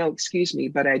say, no, excuse me,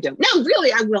 but I don't. No,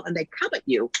 really, I will. And they come at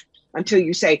you until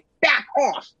you say, back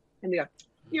off. And they go,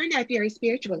 you're not very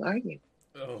spiritual, are you?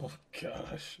 Oh,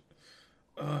 gosh.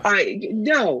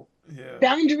 No. Yeah.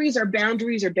 Boundaries are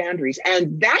boundaries are boundaries.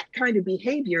 And that kind of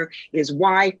behavior is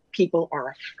why people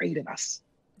are afraid of us.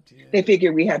 Yeah. They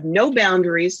figure we have no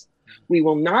boundaries. We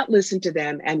will not listen to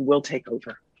them and we'll take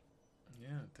over.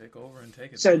 Yeah, take over and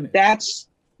take it. So that's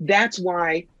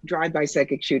why drive-by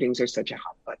psychic shootings are such a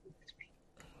hot button.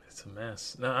 It's a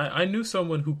mess. Now, I knew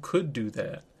someone who could do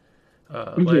that.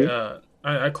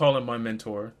 I call him my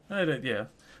mentor.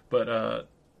 But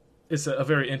it's a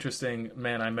very interesting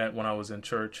man I met when I was in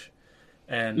church,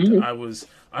 and I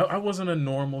wasn't a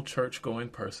normal church going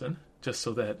person. Just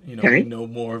so that we know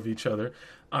more of each other.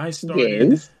 I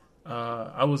started. Yes.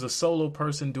 I was a solo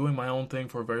person doing my own thing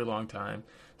for a very long time,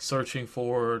 searching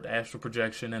for astral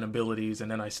projection and abilities, and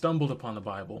then I stumbled upon the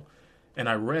Bible, and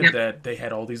I read that they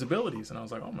had all these abilities, and I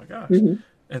was like, oh my gosh.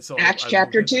 And so Acts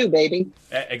chapter 2, baby.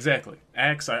 Exactly.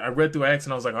 Acts. I read through Acts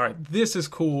and I was like, all right, this is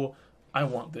cool. I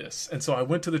want this. And so I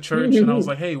went to the church and I was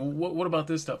like, hey, what about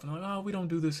this stuff? And they're like, oh, we don't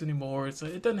do this anymore. It's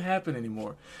like, it doesn't happen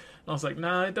anymore. And I was like,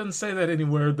 nah, it doesn't say that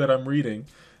anywhere that I'm reading.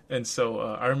 And so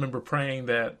I remember praying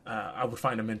that I would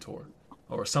find a mentor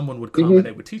or someone would come and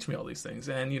they would teach me all these things.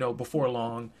 And, before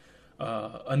long,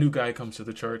 a new guy comes to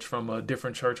the church from a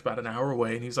different church about an hour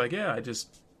away. And he's like, yeah,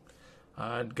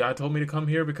 God told me to come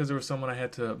here because there was someone I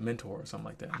had to mentor or something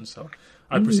like that. And so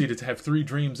I proceeded to have 3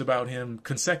 dreams about him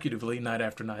consecutively, night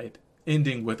after night,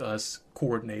 ending with us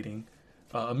coordinating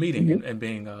a meeting and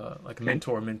being like a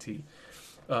mentor-mentee.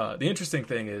 The interesting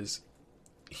thing is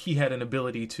he had an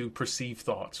ability to perceive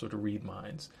thoughts or to read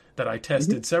minds that I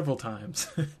tested several times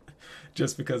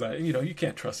just because you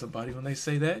can't trust somebody when they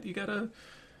say that. You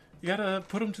gotta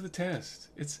put them to the test.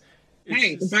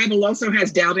 Hey, the Bible also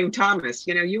has doubting Thomas.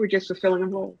 You were just fulfilling a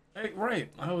role. Hey, right.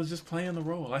 I was just playing the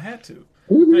role. I had to.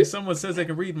 Hey, someone says they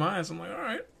can read minds. I'm like, all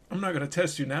right, I'm not going to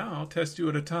test you now. I'll test you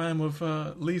at a time of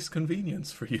least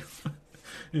convenience for you.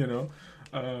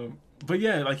 But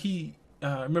yeah, like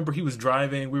I remember he was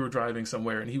driving. We were driving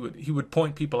somewhere, and he would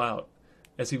point people out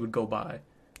as he would go by.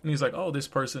 And he's like, oh, this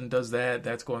person does that.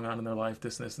 That's going on in their life,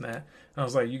 this, and that. And I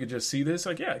was like, you could just see this?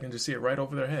 Like, yeah, I can just see it right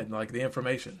over their head. Like the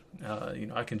information,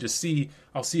 I can just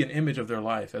I'll see an image of their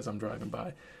life as I'm driving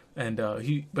by. And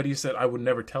he said, I would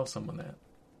never tell someone that.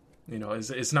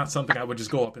 It's not something I would just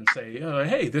go up and say,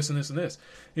 hey, this and this and this.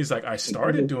 He's like, I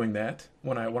started doing that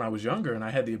when I was younger and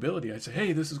I had the ability. I'd say,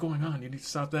 hey, this is going on. You need to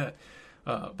stop that.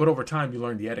 But over time, you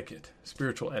learn the etiquette,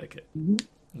 spiritual etiquette. And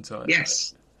so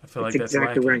yes, I feel like that's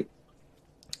exactly right.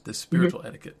 The spiritual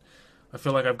etiquette. I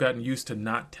feel like I've gotten used to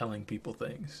not telling people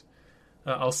things.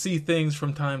 I'll see things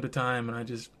from time to time,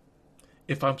 and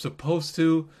if I'm supposed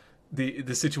to,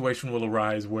 the situation will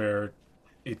arise where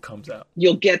it comes out.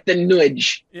 You'll get the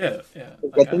nudge. Yeah.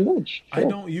 You'll get the nudge. Sure. I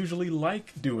don't usually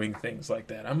like doing things like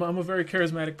that. I'm a very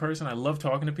charismatic person. I love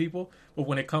talking to people, but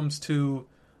when it comes to,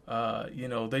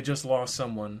 they just lost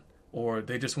someone or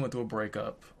they just went through a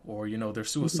breakup, or, you know, they're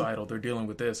suicidal, they're dealing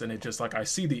with this, and it just, like, I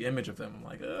see the image of them. I'm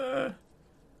like,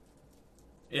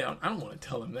 yeah, I don't want to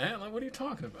tell them that. Like, what are you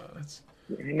talking about? That's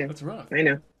rough. I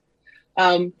know.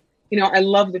 You know, I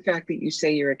love the fact that you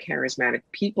say you're a charismatic.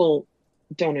 People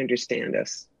don't understand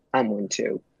us. I'm one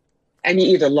too. And you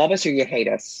either love us or you hate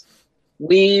us.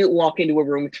 We walk into a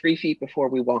room 3 feet before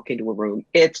we walk into a room.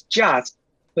 It's just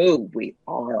who we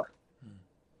are.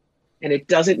 And it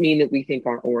doesn't mean that we think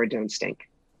our aura don't stink.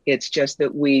 It's just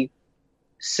that we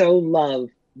so love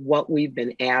what we've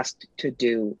been asked to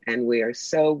do, and we are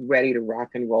so ready to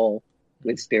rock and roll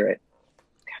with spirit.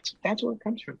 That's where it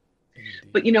comes from.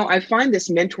 But, you know, I find this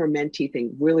mentor-mentee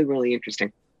thing really, really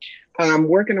interesting. I'm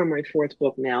working on my 4th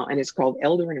book now, and it's called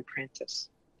Elder and Apprentice.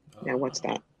 Now, what's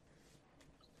that?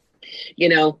 You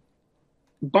know,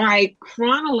 by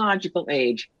chronological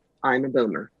age, I'm a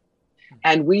boomer.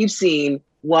 And we've seen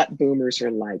what boomers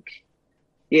are like.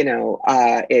 You know,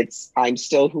 I'm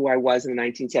still who I was in the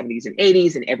 1970s and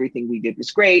 80s, and everything we did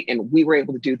was great, and we were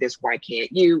able to do this. Why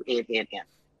can't you? And.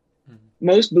 Mm-hmm.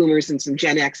 Most boomers and some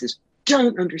Gen X's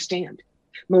don't understand.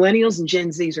 Millennials and Gen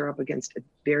Zs are up against a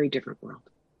very different world.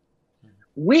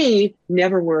 Mm-hmm. We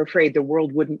never were afraid the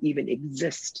world wouldn't even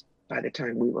exist by the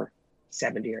time we were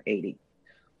 70 or 80.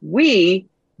 We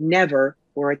never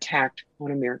were attacked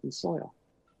on American soil.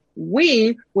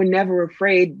 We were never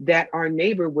afraid that our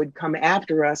neighbor would come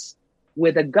after us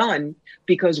with a gun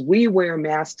because we wear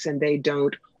masks and they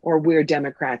don't, or we're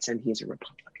Democrats and he's a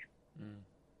Republican.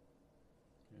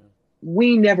 Yeah.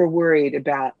 We never worried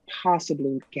about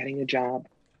possibly getting a job.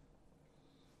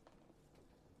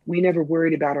 We never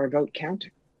worried about our vote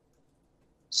counting.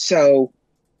 So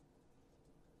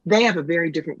they have a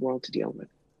very different world to deal with.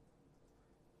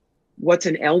 What's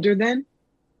an elder then?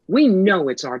 We know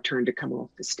it's our turn to come off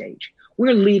the stage.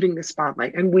 We're leaving the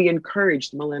spotlight, and we encourage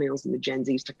the millennials and the Gen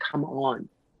Zs to come on.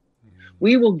 Mm-hmm.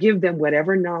 We will give them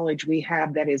whatever knowledge we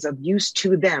have that is of use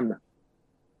to them.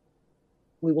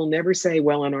 We will never say,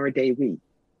 well, in our day, we.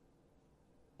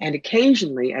 And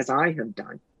occasionally, as I have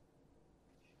done,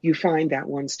 you find that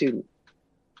one student.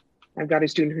 I've got a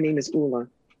student, her name is Ula.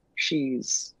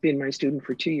 She's been my student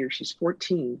for 2 years. She's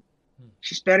 14.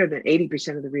 She's better than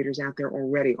 80% of the readers out there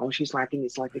already. All she's lacking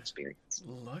is life experience.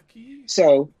 Lucky.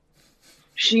 So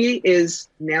she is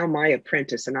now my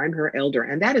apprentice and I'm her elder.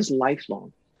 And that is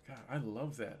lifelong. God, I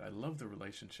love that. I love the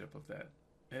relationship of that.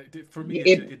 For me,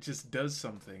 it just does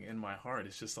something in my heart.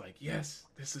 It's just like, yes,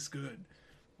 this is good.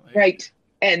 Like, right.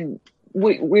 And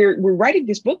we're writing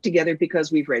this book together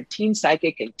because we've read Teen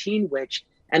Psychic and Teen Witch.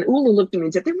 And Ula looked at me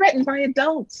and said, they're written by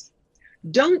adults.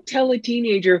 Don't tell a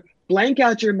teenager, blank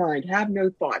out your mind, have no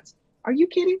thoughts. Are you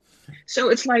kidding? So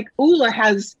it's like Ula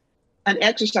has an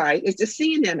exercise. It's a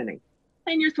sea anemone.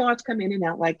 And your thoughts come in and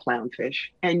out like clownfish.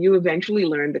 And you eventually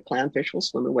learn the clownfish will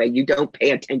swim away. You don't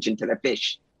pay attention to the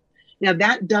fish. Now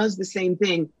that does the same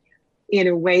thing in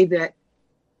a way that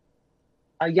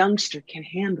a youngster can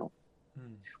handle.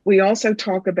 We also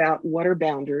talk about what are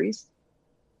boundaries.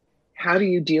 How do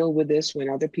you deal with this when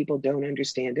other people don't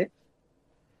understand it?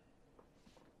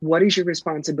 What is your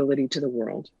responsibility to the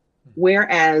world?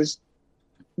 Whereas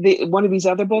one of these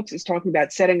other books is talking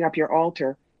about setting up your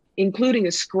altar, including a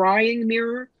scrying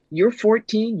mirror. You're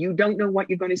 14. You don't know what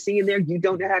you're going to see in there. You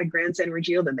don't know how to grand center and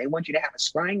shield, and they want you to have a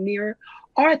scrying mirror.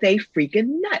 Are they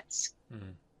freaking nuts?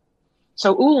 Mm-hmm.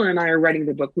 So Ula and I are writing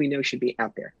the book we know should be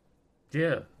out there.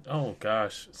 Yeah. Oh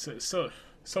gosh.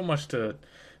 So much to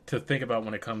think about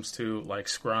when it comes to like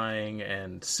scrying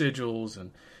and sigils,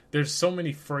 and there's so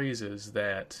many phrases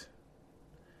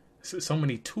so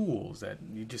many tools that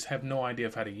you just have no idea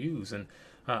of how to use. And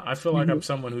I feel like I'm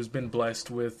someone who's been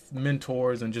blessed with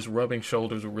mentors and just rubbing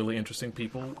shoulders with really interesting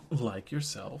people like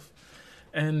yourself.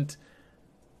 And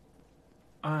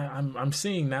I'm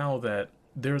seeing now that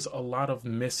there's a lot of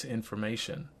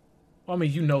misinformation. Well, I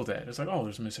mean, you know that. It's like, oh,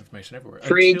 there's misinformation everywhere.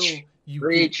 Until you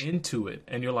get into it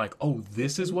and you're like, oh,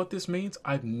 this is what this means?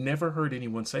 I've never heard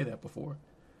anyone say that before.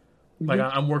 Mm-hmm. Like,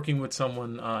 I'm working with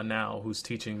someone now who's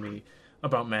teaching me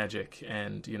about magic.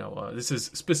 And, you know, this is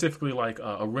specifically like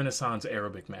a Renaissance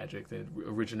Arabic magic that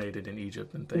originated in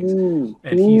Egypt and things.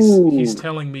 And he's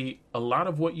telling me a lot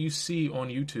of what you see on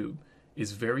YouTube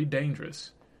is very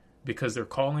dangerous because they're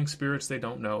calling spirits they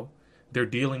don't know. They're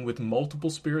dealing with multiple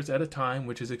spirits at a time,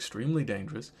 which is extremely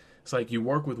dangerous. It's like you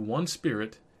work with one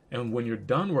spirit, and when you're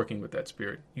done working with that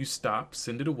spirit, you stop,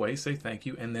 send it away, say thank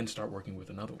you, and then start working with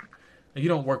another one. And you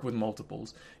don't work with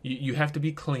multiples. You have to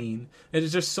be clean. And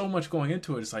there's just so much going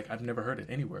into it. It's like, I've never heard it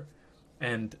anywhere.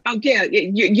 And yeah,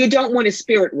 you don't want a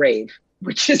spirit rave.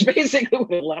 which is basically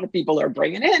what a lot of people are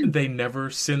bringing in. They never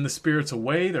send the spirits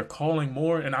away. They're calling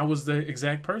more. And I was the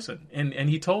exact person. And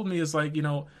he told me, it's like,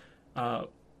 and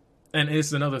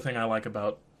it's another thing I like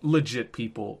about legit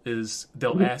people is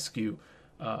they'll ask you,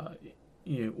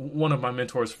 one of my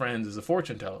mentor's friends is a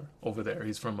fortune teller over there.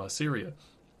 He's from Syria.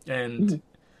 And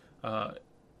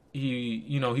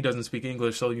he doesn't speak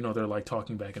English, so they're like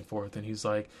talking back and forth, and he's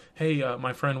like, hey,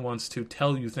 my friend wants to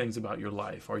tell you things about your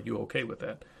life, are you okay with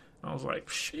that? And I was like,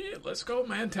 shit, let's go,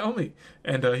 man, tell me.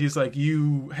 And he's like,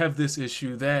 you have this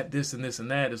issue, that, this and this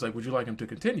and that. It's like, would you like him to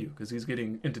continue, because he's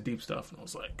getting into deep stuff? And I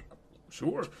was like,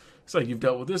 sure. It's like, you've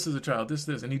dealt with this as a child, this,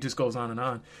 and he just goes on,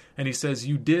 and he says,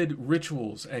 you did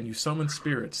rituals and you summoned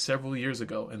spirits several years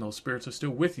ago, and those spirits are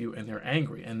still with you, and they're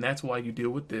angry, and that's why you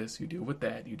deal with this, you deal with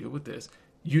that, you deal with this.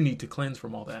 You need to cleanse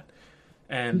from all that.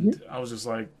 And I was just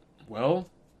like, well,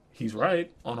 he's right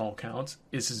on all counts.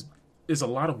 Is a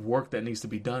lot of work that needs to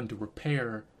be done to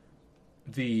repair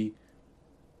the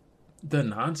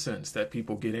nonsense that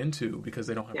people get into because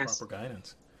they don't have proper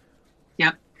guidance.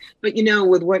 Yep. But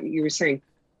with what you were saying,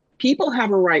 people have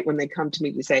a right when they come to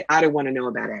me to say, I don't want to know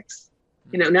about X.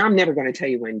 Now I'm never going to tell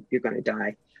you when you're going to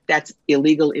die. That's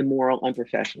illegal, immoral,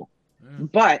 unprofessional.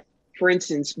 But for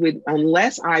instance,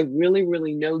 unless I really,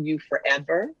 really know you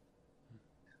forever,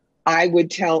 I would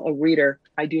tell a reader,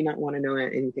 I do not want to know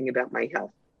anything about my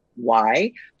health.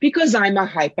 Why? Because I'm a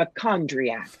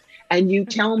hypochondriac. And you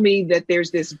tell me that there's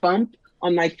this bump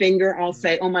on my finger, I'll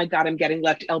say, oh my God, I'm getting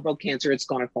left elbow cancer. It's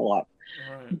going to fall off.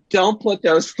 Right. Don't put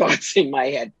those thoughts in my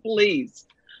head, please.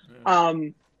 Yeah.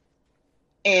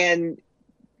 And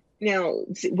now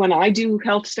when I do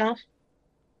health stuff,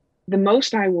 the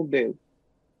most I will do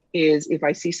is if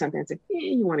I see something, I say,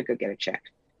 you want to go get it checked.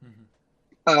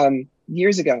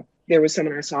 Years ago, there was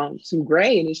someone I saw some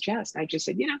gray in his chest. I just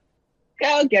said,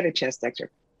 go get a chest x-ray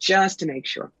just to make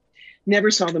sure.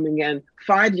 Never saw them again.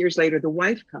 5 years later, the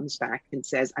wife comes back and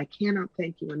says, I cannot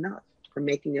thank you enough for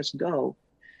making us go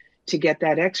to get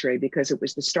that x-ray because it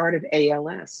was the start of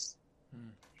ALS.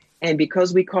 And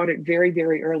because we caught it very,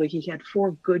 very early, he had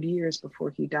 4 good years before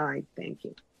he died. Thank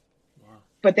you.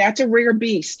 But that's a rare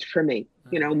beast for me.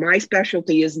 My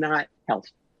specialty is not health.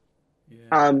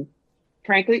 Yeah.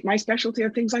 Frankly, my specialty are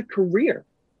things like career.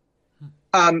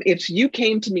 If you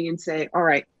came to me and say, all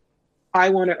right, I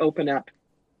want to open up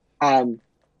a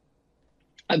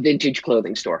vintage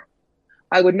clothing store,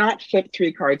 I would not flip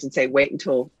 3 cards and say, wait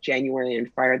until January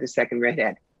and fire the second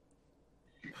redhead.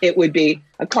 It would be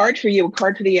a card for you, a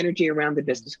card for the energy around the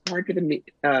business, a card for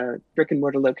the brick and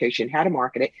mortar location, how to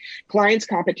market it, clients,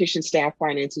 competition, staff,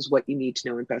 finances, what you need to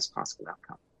know, and best possible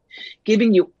outcome.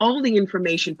 Giving you all the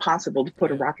information possible to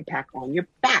put a rocket pack on your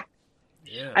back.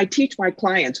 Yeah. I teach my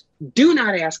clients, do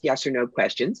not ask yes or no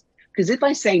questions, because if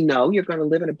I say no, you're going to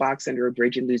live in a box under a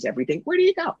bridge and lose everything. Where do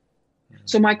you go?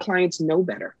 So my clients know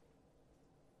better.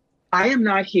 I am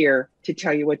not here to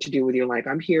tell you what to do with your life.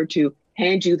 I'm here to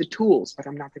hand you the tools, but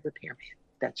I'm not the repairman.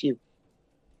 That's you.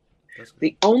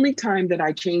 The only time that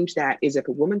I change that is if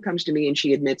a woman comes to me and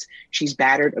she admits she's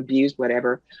battered, abused,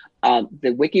 whatever.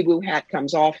 The wiki woo hat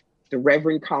comes off, the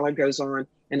reverend collar goes on,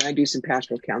 and I do some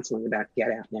pastoral counseling about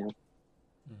get out now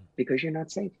because you're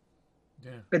not safe.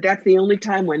 Yeah. But that's the only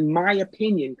time when my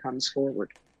opinion comes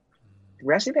forward. The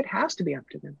rest of it has to be up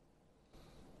to them.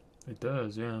 It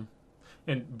does, yeah.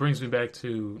 And brings me back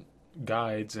to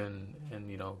guides and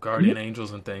guardian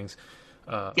angels and things.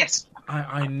 Yes.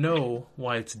 I know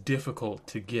why it's difficult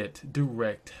to get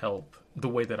direct help the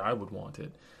way that I would want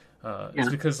it. It's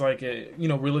because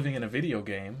we're living in a video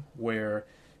game where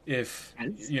if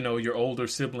your older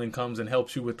sibling comes and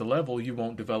helps you with the level, you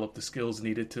won't develop the skills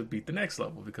needed to beat the next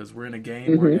level, because we're in a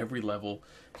game where every level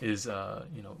is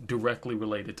directly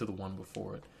related to the one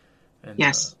before it. And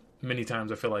many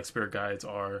times I feel like spirit guides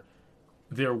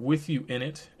they're with you in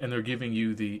it, and they're giving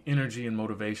you the energy and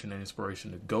motivation and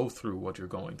inspiration to go through what you're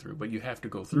going through. But you have to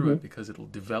go through it because it'll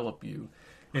develop you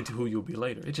into who you'll be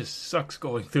later. It just sucks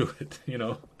going through it,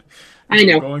 I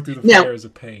know. Going through the fire is a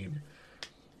pain.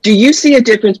 Do you see a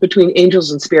difference between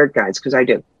angels and spirit guides? Because I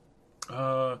do.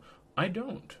 I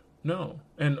don't. No.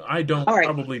 And I don't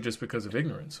probably just because of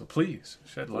ignorance. So please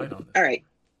shed light on this. All right.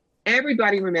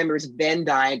 Everybody remembers Venn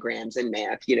diagrams in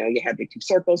math. You have the 2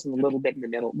 circles and a little bit in the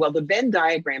middle. Well, the Venn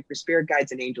diagram for spirit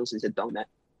guides and angels is a donut.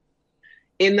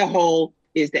 In the hole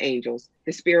is the angels.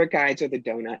 The spirit guides are the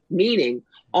donut, meaning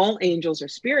all angels are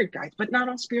spirit guides, but not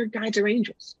all spirit guides are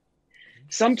angels.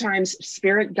 Sometimes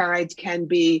spirit guides can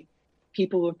be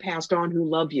people who have passed on who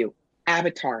love you,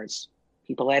 avatars.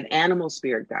 People have animal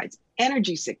spirit guides,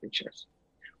 energy signatures.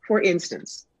 For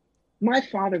instance, my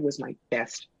father was my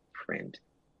best friend.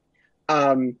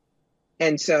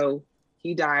 And so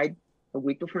He died a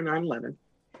week before 9/11,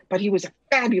 but he was a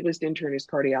fabulous internist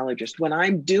cardiologist. When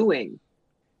I'm doing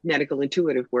medical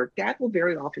intuitive work, Dad will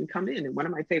very often come in. And one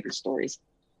of my favorite stories,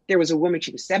 there was a woman,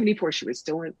 she was 74, she was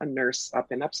still a nurse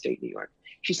up in upstate New York.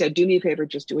 She said, do me a favor,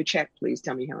 just do a check, please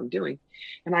tell me how I'm doing.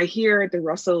 And I hear the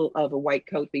rustle of a white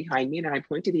coat behind me, and I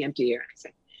point to the empty air and I say,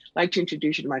 I'd like to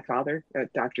introduce you to my father,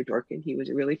 Dr. Dorkin. He was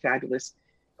a really fabulous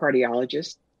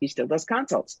cardiologist. He still does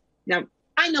consults. Now,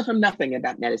 I know from nothing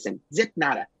about medicine, zip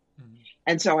nada. Mm-hmm.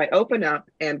 And so I open up,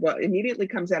 and what immediately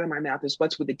comes out of my mouth is,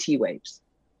 what's with the T waves?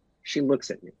 She looks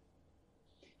at me.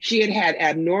 She had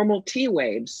abnormal T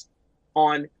waves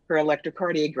on her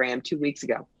electrocardiogram 2 weeks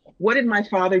ago. What did my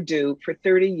father do for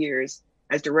 30 years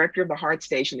as director of the heart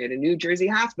station at a New Jersey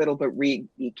hospital but read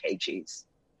EKGs?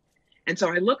 And so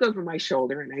I look over my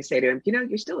shoulder and I say to him, you know,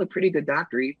 you're still a pretty good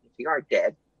doctor, even if you are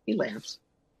dead. He laughs.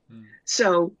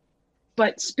 So,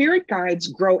 but spirit guides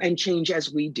grow and change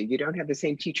as we do. You don't have the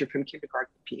same teacher from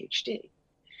kindergarten to PhD.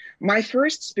 My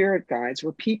first spirit guides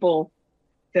were people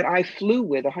that I flew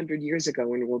with 100 years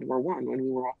ago in World War I when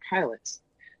we were all pilots.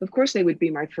 Of course, they would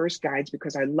be my first guides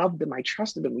because I loved them, I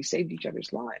trusted them, we saved each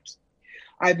other's lives.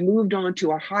 I've moved on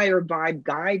to a higher vibe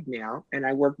guide now, and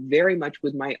I work very much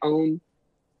with my own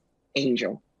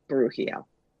angel, Baruchiel.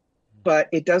 But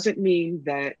it doesn't mean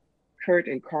that Kurt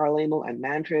and Carl Amel and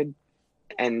Manfred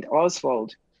and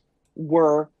Oswald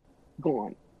were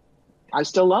gone. I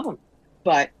still love them,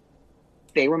 but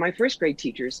they were my first grade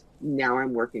teachers. Now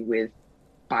I'm working with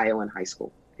bio in high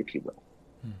school, if you will.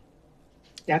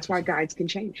 That's why guides can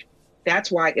change.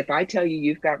 That's why if I tell you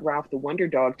you've got Ralph the Wonder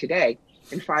Dog today,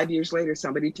 and 5 years later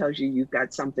somebody tells you you've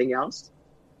got something else,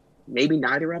 maybe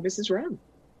neither of us is wrong.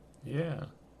 Yeah.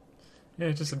 Yeah,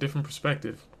 it's just a different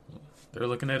perspective. They're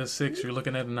looking at a 6, you're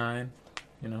looking at a 9,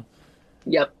 you know.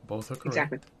 Yep. Both are correct.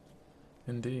 Exactly.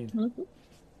 Indeed. Mm-hmm.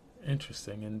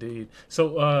 Interesting, indeed.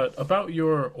 So, about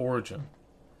your origin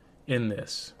in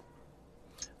this,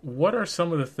 what are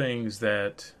some of the things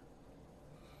that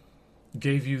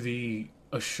gave you the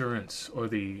assurance or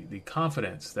the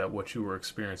confidence that what you were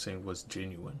experiencing was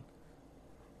genuine?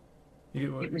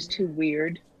 It was too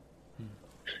weird.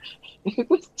 It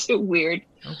was too weird.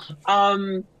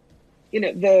 Okay. You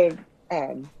know,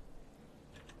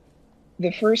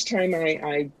 the first time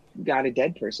I got a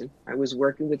dead person, I was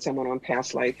working with someone on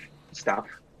past life stuff.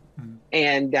 Mm-hmm.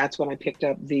 And that's when I picked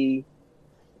up the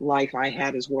life I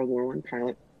had as World War I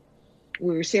pilot.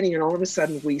 We were sitting, and all of a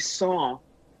sudden we saw,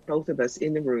 both of us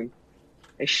in the room,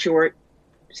 a short,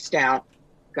 stout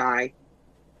guy.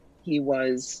 He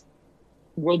was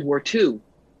World War II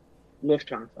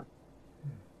Luftwaffe.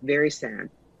 Very sad.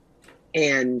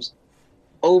 And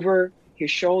over his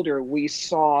shoulder, we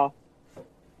saw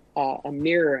a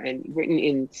mirror, and written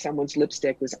in someone's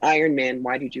lipstick was, Iron Man,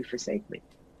 why did you forsake me?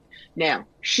 Now,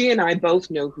 she and I both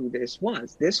know who this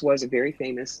was. This was a very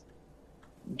famous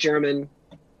German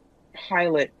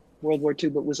pilot, World War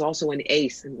II, but was also an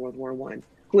ace in World War I,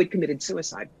 who had committed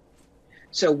suicide.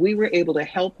 So we were able to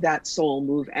help that soul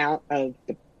move out of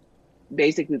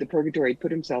basically the purgatory he'd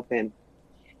put himself in,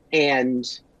 and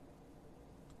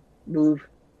move,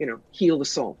 heal the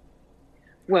soul.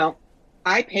 Well,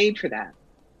 I paid for that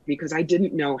because I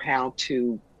didn't know how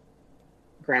to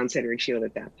ground center and shield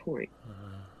at that point.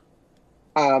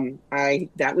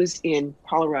 That was in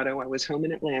Colorado. I was home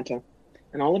in Atlanta,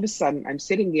 and all of a sudden I'm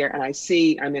sitting there and I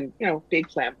see, I'm in, big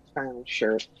flannel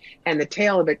shirt, and the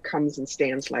tail of it comes and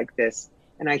stands like this.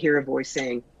 And I hear a voice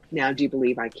saying, now do you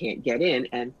believe I can't get in?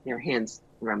 And their hands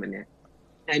rubbing it.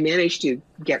 I managed to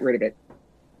get rid of it,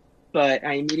 but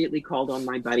I immediately called on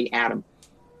my buddy, Adam.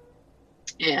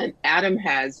 And Adam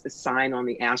has a sign on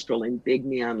the Astral in big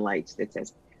neon lights that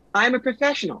says, I'm a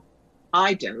professional.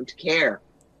 I don't care.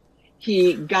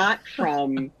 He got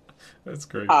from that's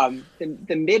great.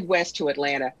 The Midwest to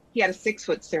Atlanta. He had a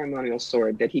 6-foot ceremonial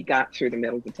sword that he got through the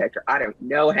metal detector. I don't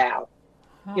know how,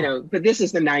 but this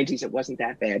is the 90s. It wasn't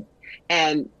that bad.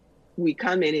 And we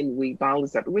come in and we bottle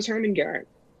this up. It was Herman Garrett.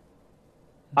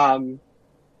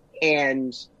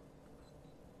 And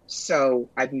so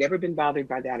I've never been bothered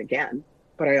by that again,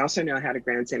 but I also know how to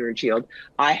ground center and shield.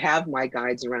 I have my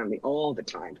guides around me all the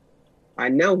time. I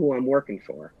know who I'm working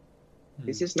for.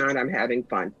 This is not, I'm having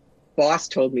fun. Boss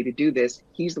told me to do this.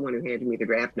 He's the one who handed me the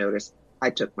draft notice.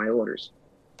 I took my orders.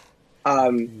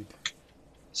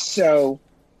 So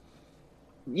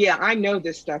yeah, I know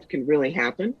this stuff can really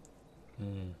happen,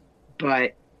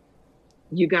 but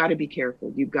you got to be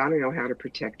careful. You got to know how to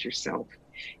protect yourself.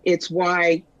 It's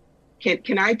why,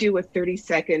 can I do a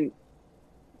 30-second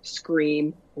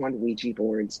scream on Ouija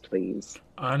boards, please?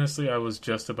 Honestly, I was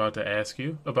just about to ask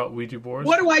you about Ouija boards.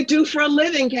 What do I do for a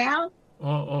living, Cal?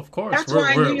 Well, of course, That's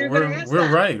why I knew you were going to ask we're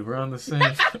that. right. We're on the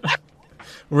same.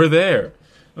 We're there.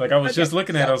 Like I was Okay, just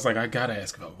looking at it, I so was like, I gotta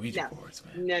ask about Ouija no, boards,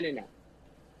 man. no.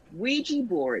 Ouija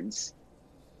boards.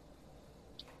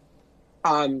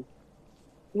 Um,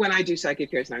 when I do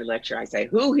psychic fairs and I lecture, I say,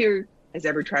 "Who here has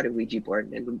ever tried a Ouija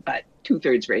board?" And about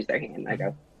 2/3 raise their hand. I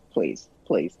go, "Please,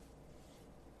 please."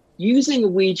 Using a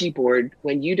Ouija board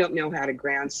when you don't know how to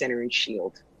ground, center, and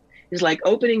shield is like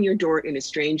opening your door in a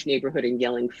strange neighborhood and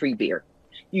yelling free beer.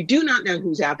 You do not know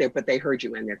who's out there, but they heard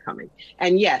you and they're coming.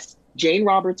 And yes, Jane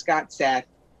Roberts got Seth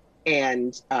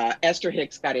and Esther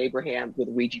Hicks got Abraham with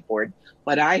a Ouija board.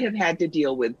 But I have had to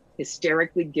deal with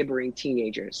hysterically gibbering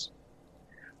teenagers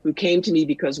who came to me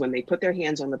because when they put their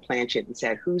hands on the planchette and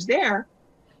said, "Who's there?"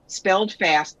 spelled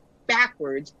fast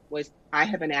backwards was, "I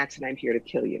have an axe and I'm here to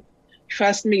kill you."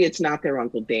 Trust me, it's not their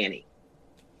Uncle Danny.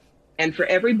 And for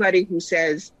everybody who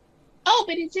says, "Oh,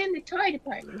 but it's in the toy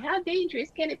department. How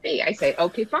dangerous can it be?" I say,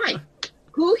 okay, fine.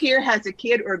 Who here has a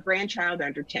kid or a grandchild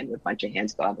under 10 with a bunch of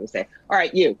hands go up and say, "All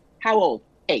right, you, how old?"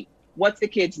 8. What's the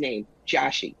kid's name?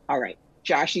 Joshie. All right.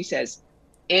 Joshie says,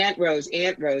 Aunt Rose,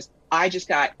 I just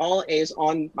got all A's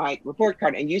on my report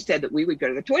card. And you said that we would go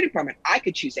to the toy department. I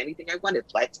could choose anything I wanted.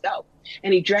 Let's go.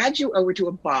 And he drags you over to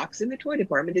a box in the toy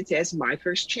department that says, "My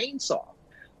First Chainsaw."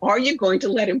 Are you going to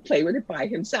let him play with it by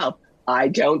himself? I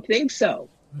don't think so.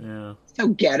 Yeah. So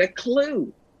get a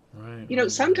clue. Right. You know,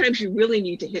 Right. sometimes you really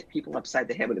need to hit people upside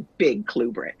the head with a big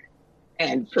clue brick.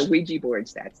 And for Ouija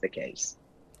boards, that's the case.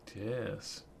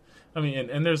 Yes. I mean,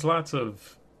 and there's lots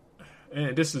of.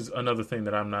 And this is another thing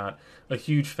that I'm not a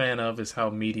huge fan of is how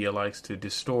media likes to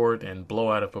distort and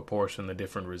blow out of proportion the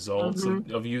different results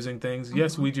of using things.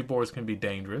 Yes, Ouija boards can be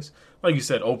dangerous. Like you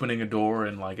said, opening a door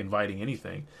and like inviting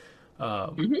anything.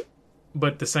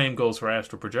 But the same goes for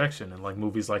astral projection and like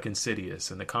movies like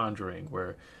Insidious and The Conjuring,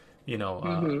 where,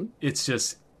 it's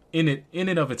just in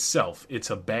and of itself, it's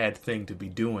a bad thing to be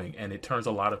doing, and it turns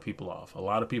a lot of people off. A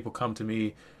lot of people come to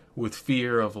me with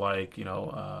fear of like,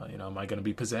 am I going to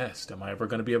be possessed? Am I ever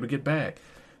going to be able to get back?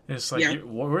 And it's like,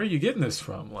 where are you getting this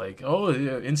from? Like, oh,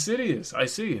 yeah, Insidious. I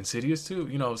see Insidious too.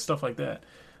 Stuff like that.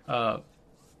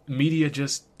 Media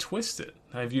just twists it.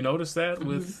 Have you noticed that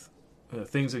with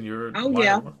things in your Oh, line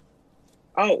yeah. of work?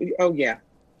 Oh, yeah.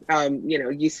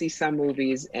 You see some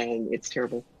movies and it's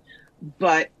terrible.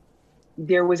 But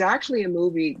there was actually a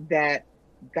movie that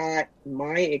got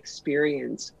my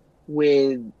experience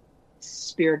with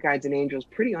spirit guides and angels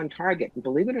pretty on target. And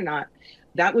believe it or not,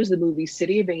 that was the movie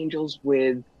City of Angels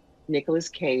with Nicolas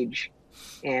Cage,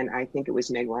 and I think it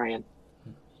was Meg Ryan.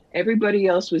 Everybody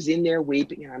else was in there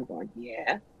weeping, and I'm going,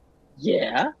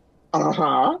 yeah,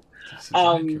 uh-huh. This is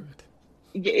accurate.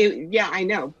 Yeah, I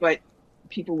know, but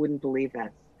people wouldn't believe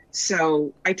that.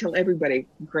 So I tell everybody,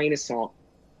 grain of salt.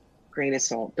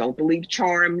 Don't believe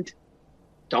Charmed.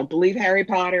 Don't believe Harry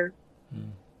Potter.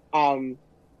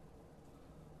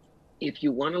 If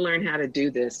you want to learn how to do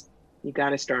this, you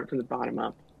got to start from the bottom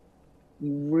up.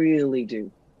 You really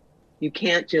do. You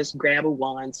can't just grab a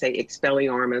wand, say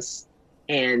Expelliarmus,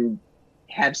 and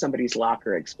have somebody's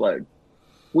locker explode.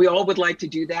 We all would like to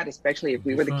do that, especially if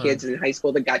we were the kids in high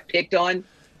school that got picked on.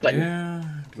 But yeah,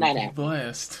 not a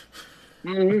blast.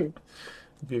 Mm-hmm.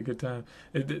 It'd be a good time.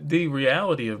 The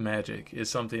reality of magic is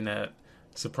something that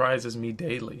surprises me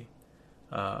daily.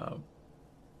 The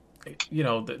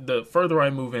further I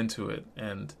move into it,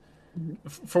 and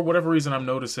for whatever reason, I'm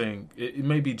noticing it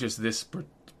may be just this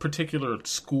particular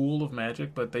school of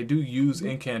magic, but they do use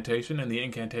incantation, and the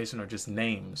incantation are just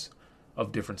names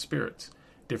of different spirits,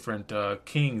 different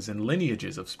kings and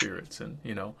lineages of spirits, and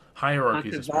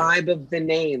hierarchies of spirits. The vibe of the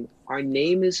name. Our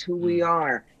name is who we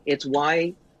are. It's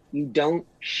why you don't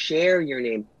share your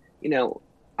name.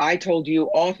 I told you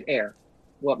off air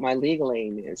what my legal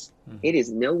aim is. It is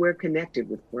nowhere connected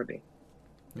with Corbie.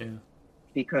 Yeah.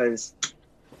 Because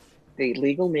the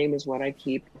legal name is what I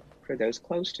keep for those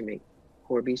close to me.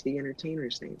 Corbie's the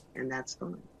entertainer's name, and that's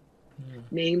fine.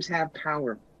 Names have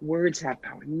power. Words have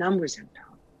power. Numbers have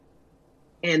power.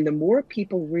 And the more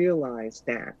people realize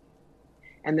that,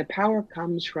 and the power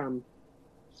comes from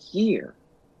here,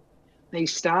 they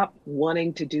stop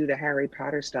wanting to do the Harry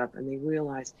Potter stuff, and they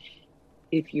realize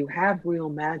if you have real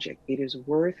magic, it is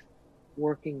worth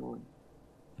working on.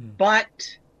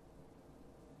 But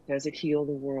does it heal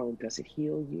the world? Does it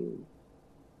heal you?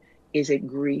 Is it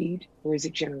greed or is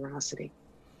it generosity?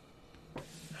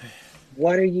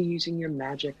 What are you using your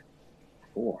magic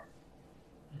for?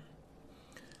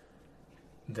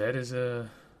 That is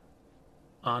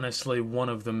honestly one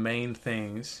of the main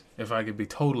things, if I could be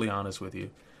totally honest with you,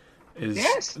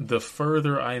 is the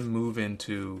further I move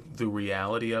into the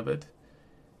reality of it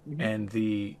and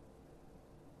the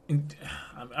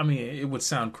I mean, it would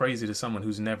sound crazy to someone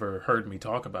who's never heard me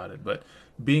talk about it, but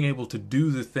being able to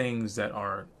do the things that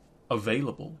are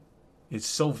available, it's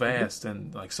so vast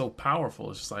and like so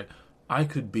powerful. It's just like I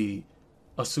could be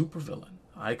a supervillain.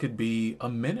 I could be a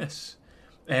menace.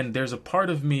 And there's a part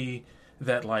of me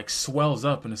that like swells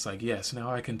up and it's like, yes,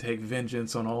 now I can take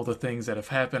vengeance on all the things that have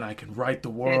happened. I can right the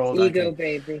That's world. I ego, can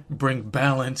baby. bring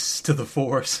balance to the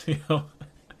force, you know.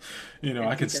 I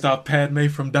That's can ego. stop Padme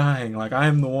from dying. Like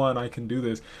I'm the one. I can do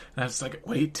this. And I was like,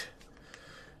 wait,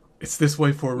 it's this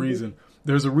way for a reason.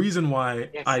 There's a reason why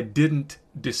Yes. I didn't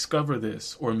discover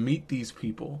this or meet these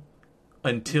people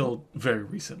until very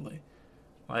recently.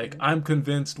 Like I'm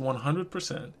convinced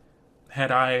 100%. Had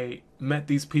I met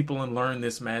these people and learned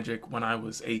this magic when I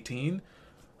was 18,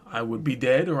 I would be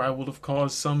dead or I would have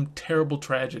caused some terrible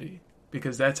tragedy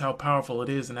because that's how powerful it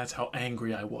is and that's how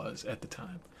angry I was at the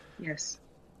time. Yes.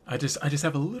 I just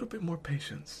have a little bit more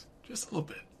patience. Just a little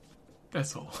bit.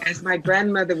 That's all. As my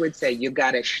grandmother would say, you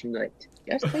got a schnut.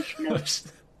 Just a schnut.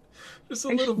 Just a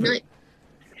little bit.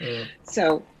 Yeah.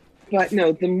 So, but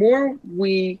no, the more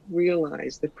we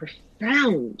realize the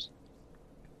profound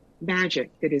magic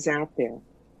that is out there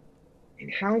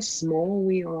and how small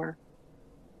we are,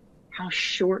 how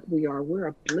short we are, we're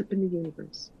a blip in the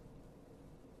universe,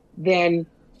 then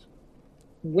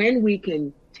when we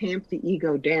can tamp the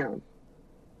ego down,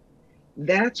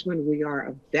 that's when we are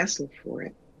a vessel for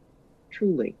it,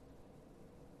 truly.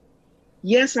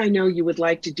 Yes, I know you would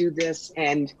like to do this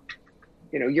and,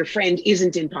 your friend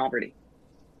isn't in poverty.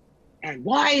 And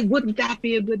why wouldn't that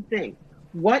be a good thing?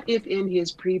 What if in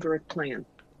his pre-birth plan,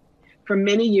 for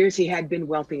many years he had been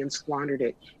wealthy and squandered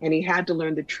it, and he had to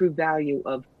learn the true value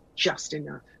of just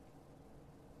enough?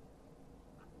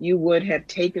 You would have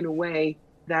taken away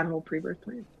that whole pre-birth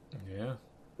plan. Yeah.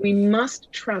 We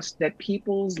must trust that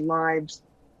people's lives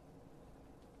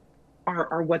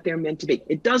are what they're meant to be.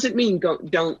 It doesn't mean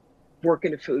don't work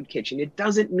in a food kitchen. It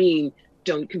doesn't mean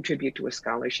don't contribute to a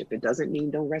scholarship. It doesn't mean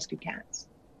don't rescue cats.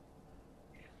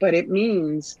 But it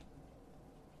means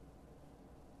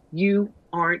you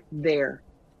aren't there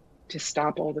to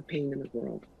stop all the pain in the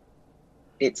world.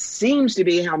 It seems to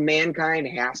be how mankind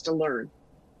has to learn.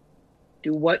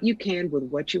 Do what you can with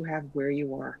what you have where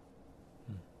you are.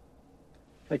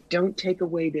 But don't take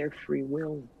away their free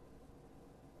will.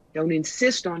 Don't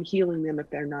insist on healing them if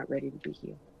they're not ready to be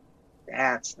healed.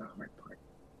 That's the hard part.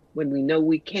 When we know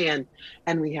we can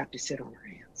and we have to sit on our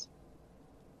hands.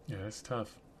 Yeah, it's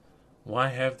tough. Why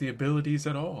have the abilities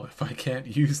at all if I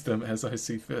can't use them as I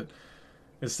see fit?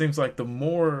 It seems like the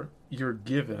more you're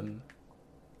given,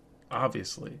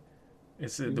 obviously,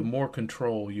 the more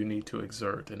control you need to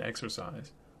exert and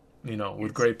exercise.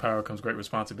 With great power comes great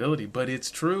responsibility, but it's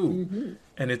true.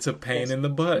 And it's a pain in the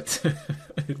butt.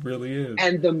 It really is.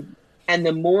 And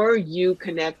the more you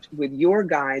connect with your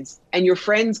guides and your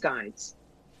friends' guides,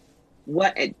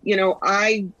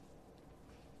 I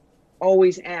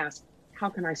always ask, how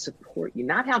can I support you?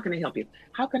 Not how can I help you?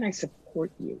 How can I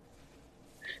support you?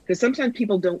 Because sometimes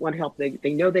people don't want help.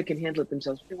 They know they can handle it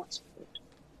themselves, but they want support.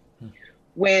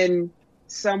 When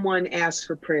someone asks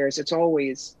for prayers, it's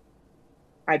always,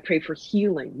 I pray for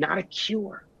healing, not a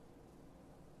cure.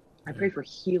 I pray for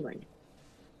healing.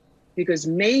 Because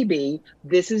maybe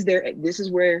this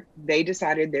is where they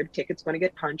decided their ticket's going to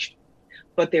get punched,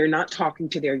 but they're not talking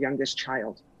to their youngest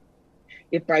child.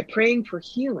 If by praying for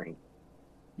healing,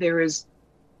 there is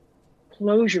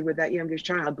closure with that youngest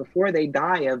child before they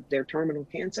die of their terminal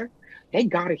cancer, they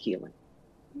got a healing.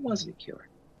 It wasn't a cure.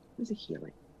 It was a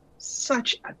healing.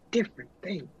 Such a different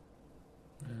thing.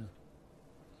 Yeah.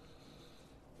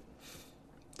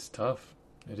 It's tough.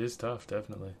 It is tough,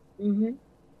 definitely.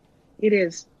 It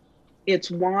is. It's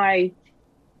why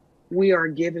we are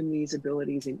given these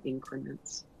abilities in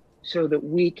increments so that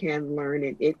we can learn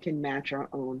and it can match our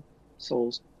own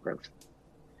soul's growth.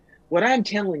 What I'm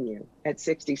telling you at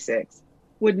 66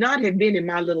 would not have been in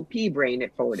my little pea brain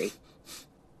at 40.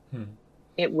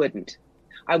 It wouldn't.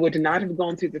 I would not have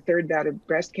gone through the third bout of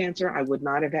breast cancer. I would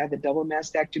not have had the double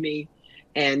mastectomy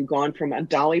and gone from a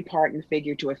Dolly Parton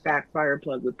figure to a fat fire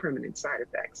plug with permanent side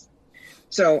effects.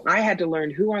 So I had to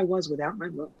learn who I was without my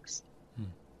looks,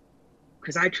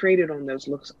 because I traded on those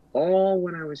looks all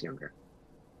when I was younger.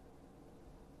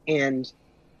 And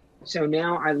so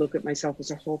now I look at myself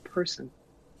as a whole person.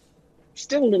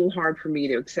 Still a little hard for me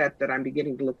to accept that I'm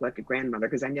beginning to look like a grandmother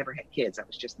because I never had kids. I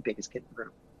was just the biggest kid in the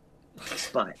room.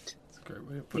 But That's a great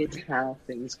way of putting it's it. how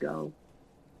things go.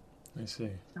 I see.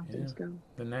 How things go.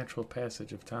 The natural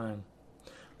passage of time.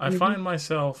 I find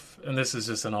myself, and this is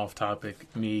just an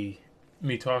off-topic, me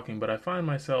talking, but I find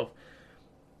myself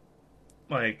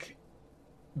like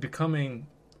becoming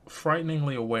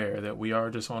frighteningly aware that we are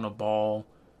just on a ball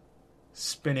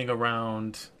spinning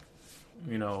around,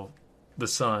 you know, the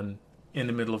sun in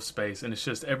the middle of space, and it's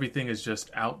just everything is just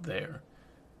out there.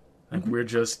 Like we're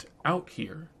just out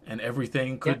here, and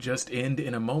everything could just end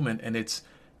in a moment, and it's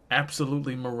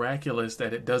absolutely miraculous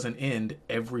that it doesn't end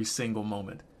every single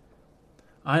moment.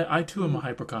 I too am a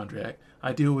hypochondriac.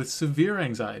 I deal with severe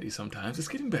anxiety sometimes. It's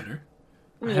getting better.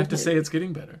 I have to say it's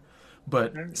getting better.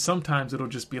 But sometimes it'll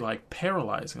just be like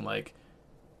paralyzing. Like,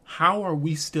 how are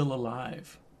we still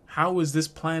alive? How is this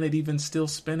planet even still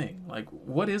spinning? Like,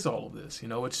 what is all of this? You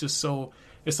know, it's just so,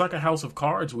 it's like a house of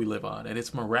cards we live on, and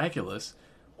it's miraculous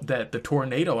that the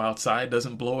tornado outside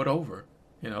doesn't blow it over,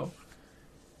 you know?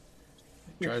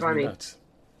 It drives me nuts.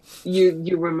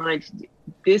 You remind,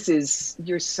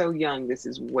 you're so young, this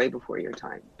is way before your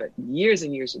time, but years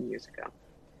and years and years ago,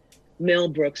 Mel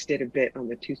Brooks did a bit on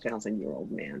the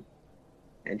 2,000-year-old man,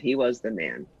 and he was the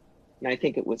man. And I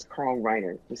think it was Carl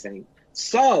Reiner was saying,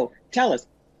 so tell us,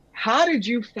 how did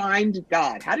you find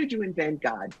God? How did you invent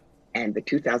God? And the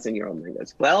 2,000-year-old man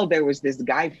goes, well, there was this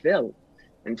guy, Phil,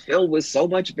 and Phil was so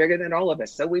much bigger than all of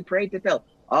us. So we prayed to Phil.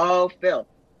 Oh, Phil,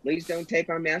 please don't take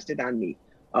our mastodon meat.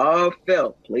 Oh,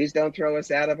 Phil, please don't throw us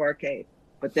out of our cave.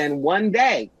 But then one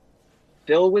day,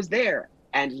 Phil was there,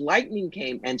 and lightning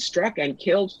came and struck and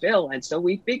killed Phil. And so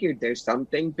we figured there's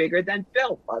something bigger than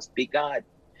Phil, must be God.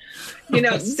 You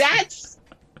know, that's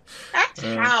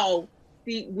how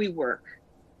we work.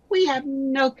 We have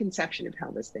no conception of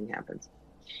how this thing happens.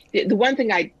 The one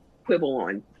thing I quibble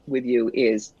on with you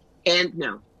is, and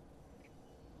no,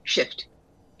 shift,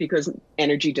 because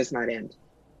energy does not end.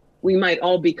 We might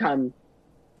all become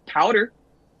powder,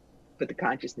 but the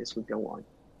consciousness would go on.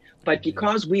 But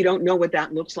because we don't know what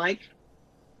that looks like,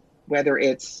 whether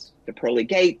it's the pearly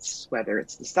gates, whether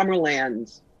it's the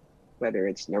Summerlands, whether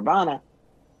it's Nirvana,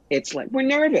 it's like we're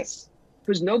nervous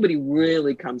because nobody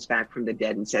really comes back from the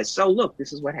dead and says, so look,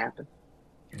 this is what happened.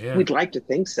 Yeah. We'd like to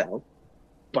think so,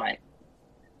 but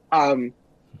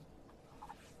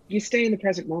you stay in the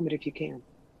present moment if you can.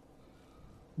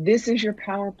 This is your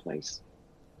power place.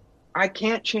 I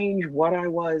can't change what I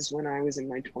was when I was in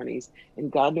my 20s, and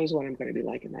God knows what I'm going to be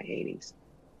like in my 80s.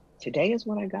 Today is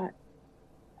what I got.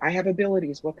 I have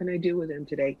abilities. What can I do with them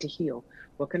today to heal?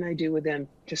 What can I do with them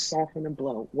to soften a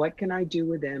blow? What can I do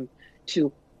with them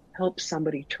to help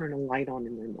somebody turn a light on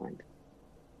in their mind?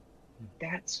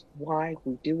 That's why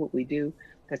we do what we do.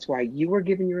 That's why you were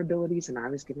given your abilities and I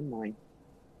was given mine,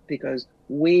 because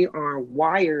we are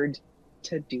wired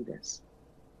to do this.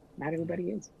 Not everybody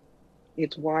is.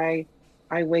 It's why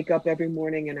I wake up every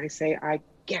morning and I say, I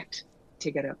get to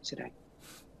get up today.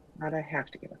 Not I have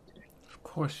to get up today. Of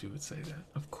course you would say that.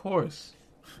 Of course.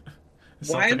 It's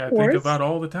something I think about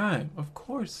all the time. Of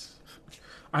course.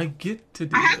 I get to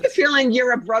do I have the feeling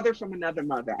you're a brother from another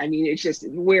mother. I mean, it's just,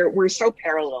 we're so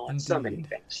parallel in so many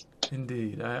things.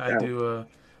 Indeed. I do.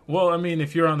 Well, I mean,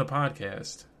 if you're on the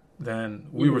podcast, then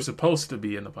we were supposed to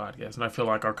be in the podcast. And I feel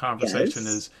like our conversation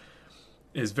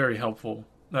is very helpful.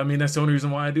 I mean, that's the only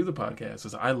reason why I do the podcast,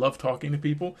 is I love talking to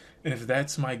people. And if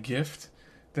that's my gift,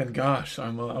 then gosh,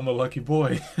 I'm a lucky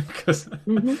boy, because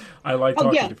I like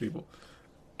talking to people.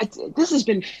 This has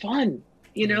been fun.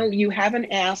 You know, you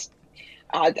haven't asked,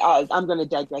 I'm going to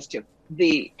digress too.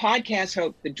 The podcast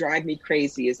hope that drive me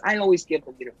crazy is I always give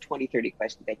them, 20, 30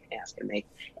 questions they can ask. And they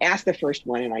ask the first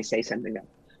one and I say something else.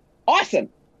 Awesome.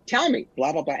 Tell me,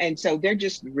 blah, blah, blah. And so they're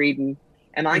just reading,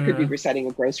 and I could be reciting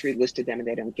a grocery list to them and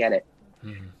they don't get it.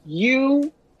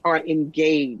 You are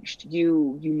engaged.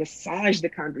 You massage the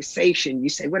conversation. You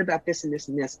say, what about this and this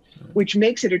and this, which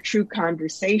makes it a true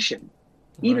conversation,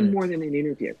 even more than an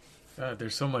interview.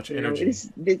 There's so much energy.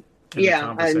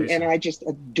 And I just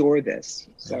adore this.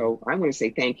 So I want to say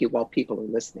thank you while people are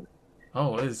listening.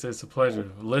 Oh, it's a pleasure.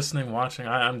 Listening, watching.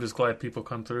 I'm just glad people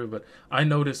come through. But I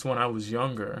noticed when I was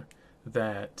younger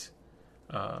that,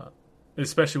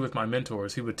 especially with my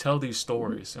mentors, he would tell these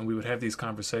stories and we would have these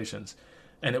conversations.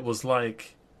 And it was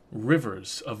like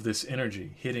rivers of this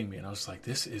energy hitting me. And I was like,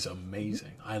 this is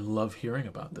amazing. I love hearing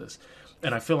about this.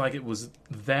 And I feel like it was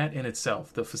that in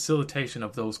itself, the facilitation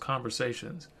of those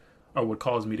conversations, are what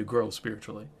caused me to grow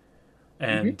spiritually.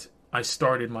 And I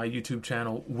started my YouTube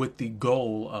channel with the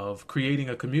goal of creating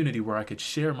a community where I could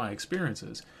share my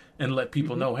experiences and let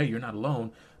people know, hey, you're not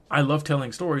alone. I love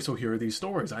telling stories, so here are these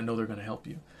stories. I know they're going to help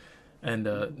you. And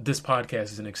this podcast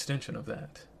is an extension of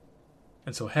that.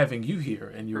 And so having you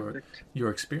here and your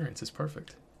experience is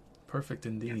perfect. Perfect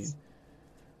indeed.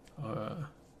 Yes.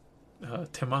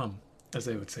 Tamam, as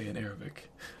they would say in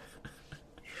Arabic.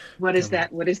 What is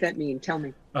that? What does that mean? Tell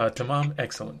me. Tamam,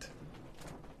 excellent.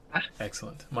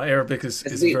 Excellent. My Arabic is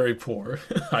very poor,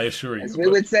 I assure you. As we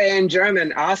would say in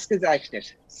German,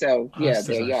 ausgezeichnet. So, yeah,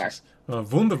 there you are.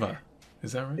 Wunderbar.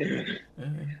 Is that right? Yeah.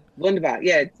 Wunderbar.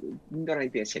 Yeah, not a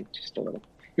bisschen, just a little.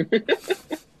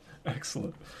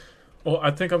 Excellent. Well,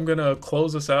 I think I'm going to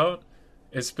close us out.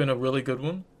 It's been a really good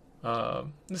one.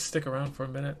 Just stick around for a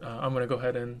minute. I'm going to go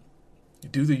ahead and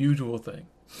do the usual thing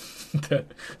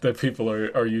that people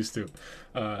are used to.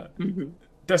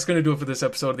 That's going to do it for this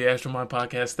episode of the Astral Mind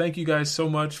Podcast. Thank you guys so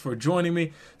much for joining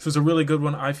me. This was a really good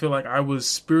one. I feel like I was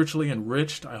spiritually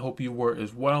enriched. I hope you were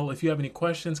as well. If you have any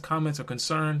questions, comments, or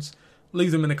concerns,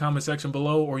 leave them in the comment section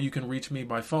below, or you can reach me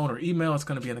by phone or email. It's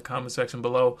going to be in the comment section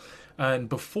below. And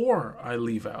before I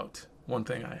leave out, one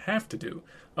thing I have to do,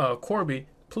 Corbie,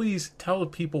 please tell the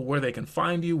people where they can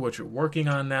find you, what you're working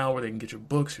on now, where they can get your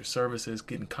books, your services,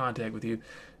 get in contact with you.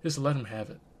 Just let them have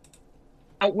it.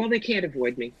 Well, they can't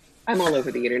avoid me. I'm all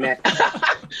over the internet.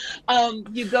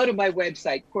 You go to my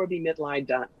website,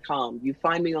 CorbieMitleid.com. You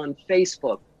find me on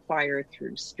Facebook, Fire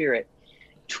Through Spirit.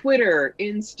 Twitter,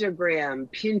 Instagram,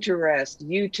 Pinterest,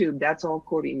 YouTube, that's all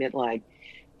Corbie Mitleid.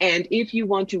 And if you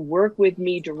want to work with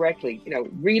me directly,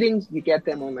 readings, you get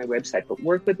them on my website, but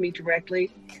work with me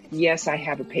directly, yes, I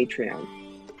have a Patreon.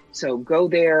 So go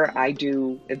there. I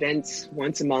do events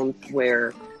once a month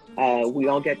where we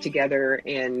all get together,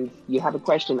 and you have a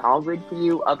question, I'll read for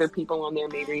you. Other people on there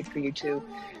may read for you too.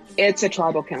 It's a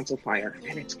tribal council fire,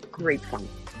 and it's great fun.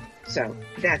 So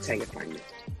that's how you find me.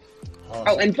 Awesome.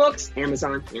 Oh, and books,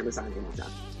 Amazon.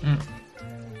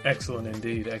 Excellent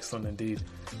indeed.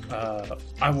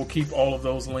 I will keep all of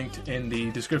those linked in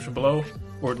the description below,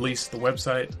 or at least the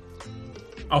website.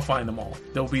 I'll find them all.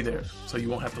 They'll be there, so you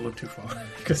won't have to look too far.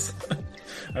 Because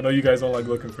I know you guys don't like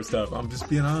looking for stuff. I'm just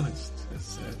being honest.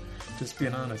 Just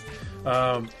being honest.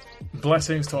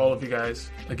 Blessings to all of you guys.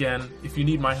 Again, if you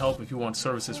need my help, if you want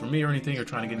services from me or anything, or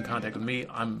trying to get in contact with me,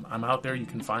 I'm out there. You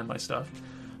can find my stuff.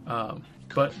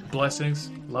 But blessings,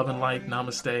 love and light,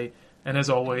 namaste, and as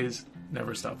always,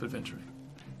 never stop adventuring.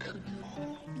 There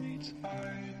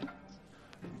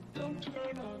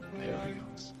we go.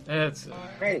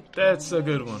 That's a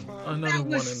good one. Another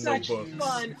one in the books.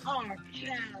 Fun. Oh,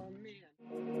 cow,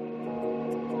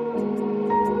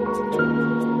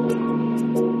 man.